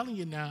 I'm telling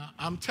you now.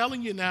 I'm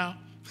telling you now.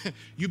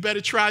 You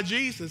better try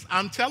Jesus.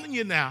 I'm telling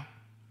you now.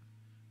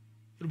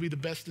 It'll be the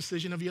best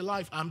decision of your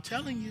life. I'm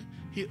telling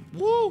you.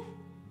 Woo!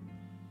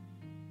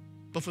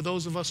 But for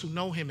those of us who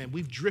know him and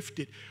we've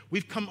drifted,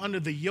 we've come under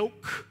the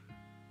yoke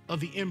of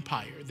the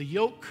empire, the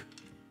yoke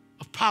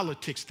of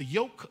politics, the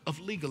yoke of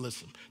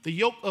legalism, the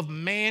yoke of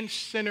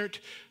man-centered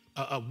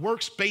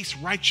works-based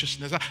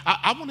righteousness.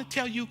 I want to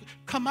tell you,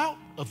 come out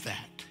of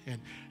that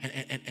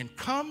and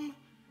come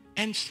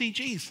and see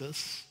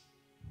Jesus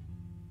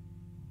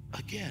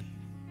again.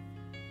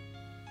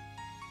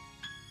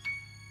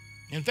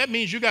 And if that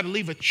means you got to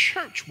leave a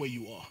church where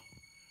you are,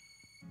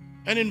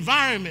 an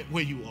environment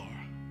where you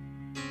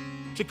are,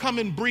 to come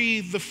and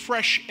breathe the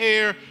fresh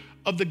air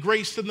of the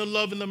grace and the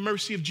love and the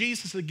mercy of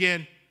Jesus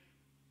again,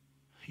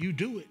 you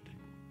do it.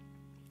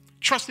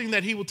 Trusting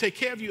that he will take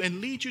care of you and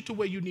lead you to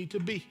where you need to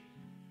be.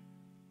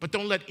 But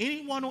don't let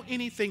anyone or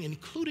anything,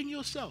 including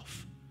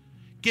yourself,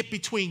 get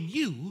between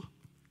you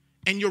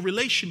and your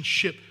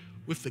relationship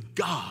with the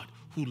God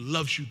who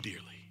loves you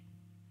dearly.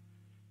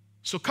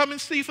 So come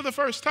and see for the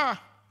first time.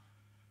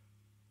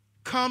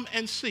 Come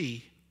and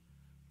see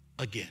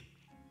again.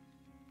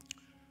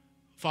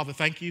 Father,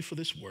 thank you for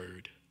this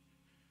word.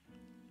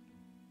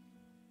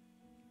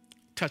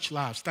 Touch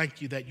lives.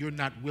 Thank you that you're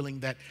not willing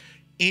that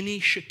any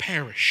should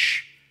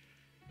perish,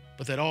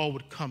 but that all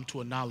would come to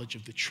a knowledge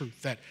of the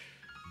truth, that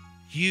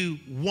you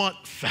want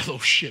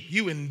fellowship.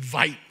 You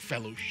invite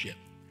fellowship.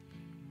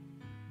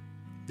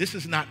 This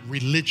is not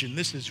religion.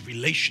 This is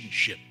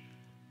relationship.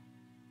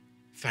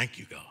 Thank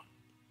you, God.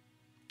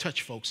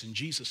 Touch folks in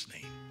Jesus'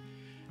 name.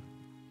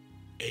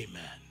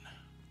 Amen.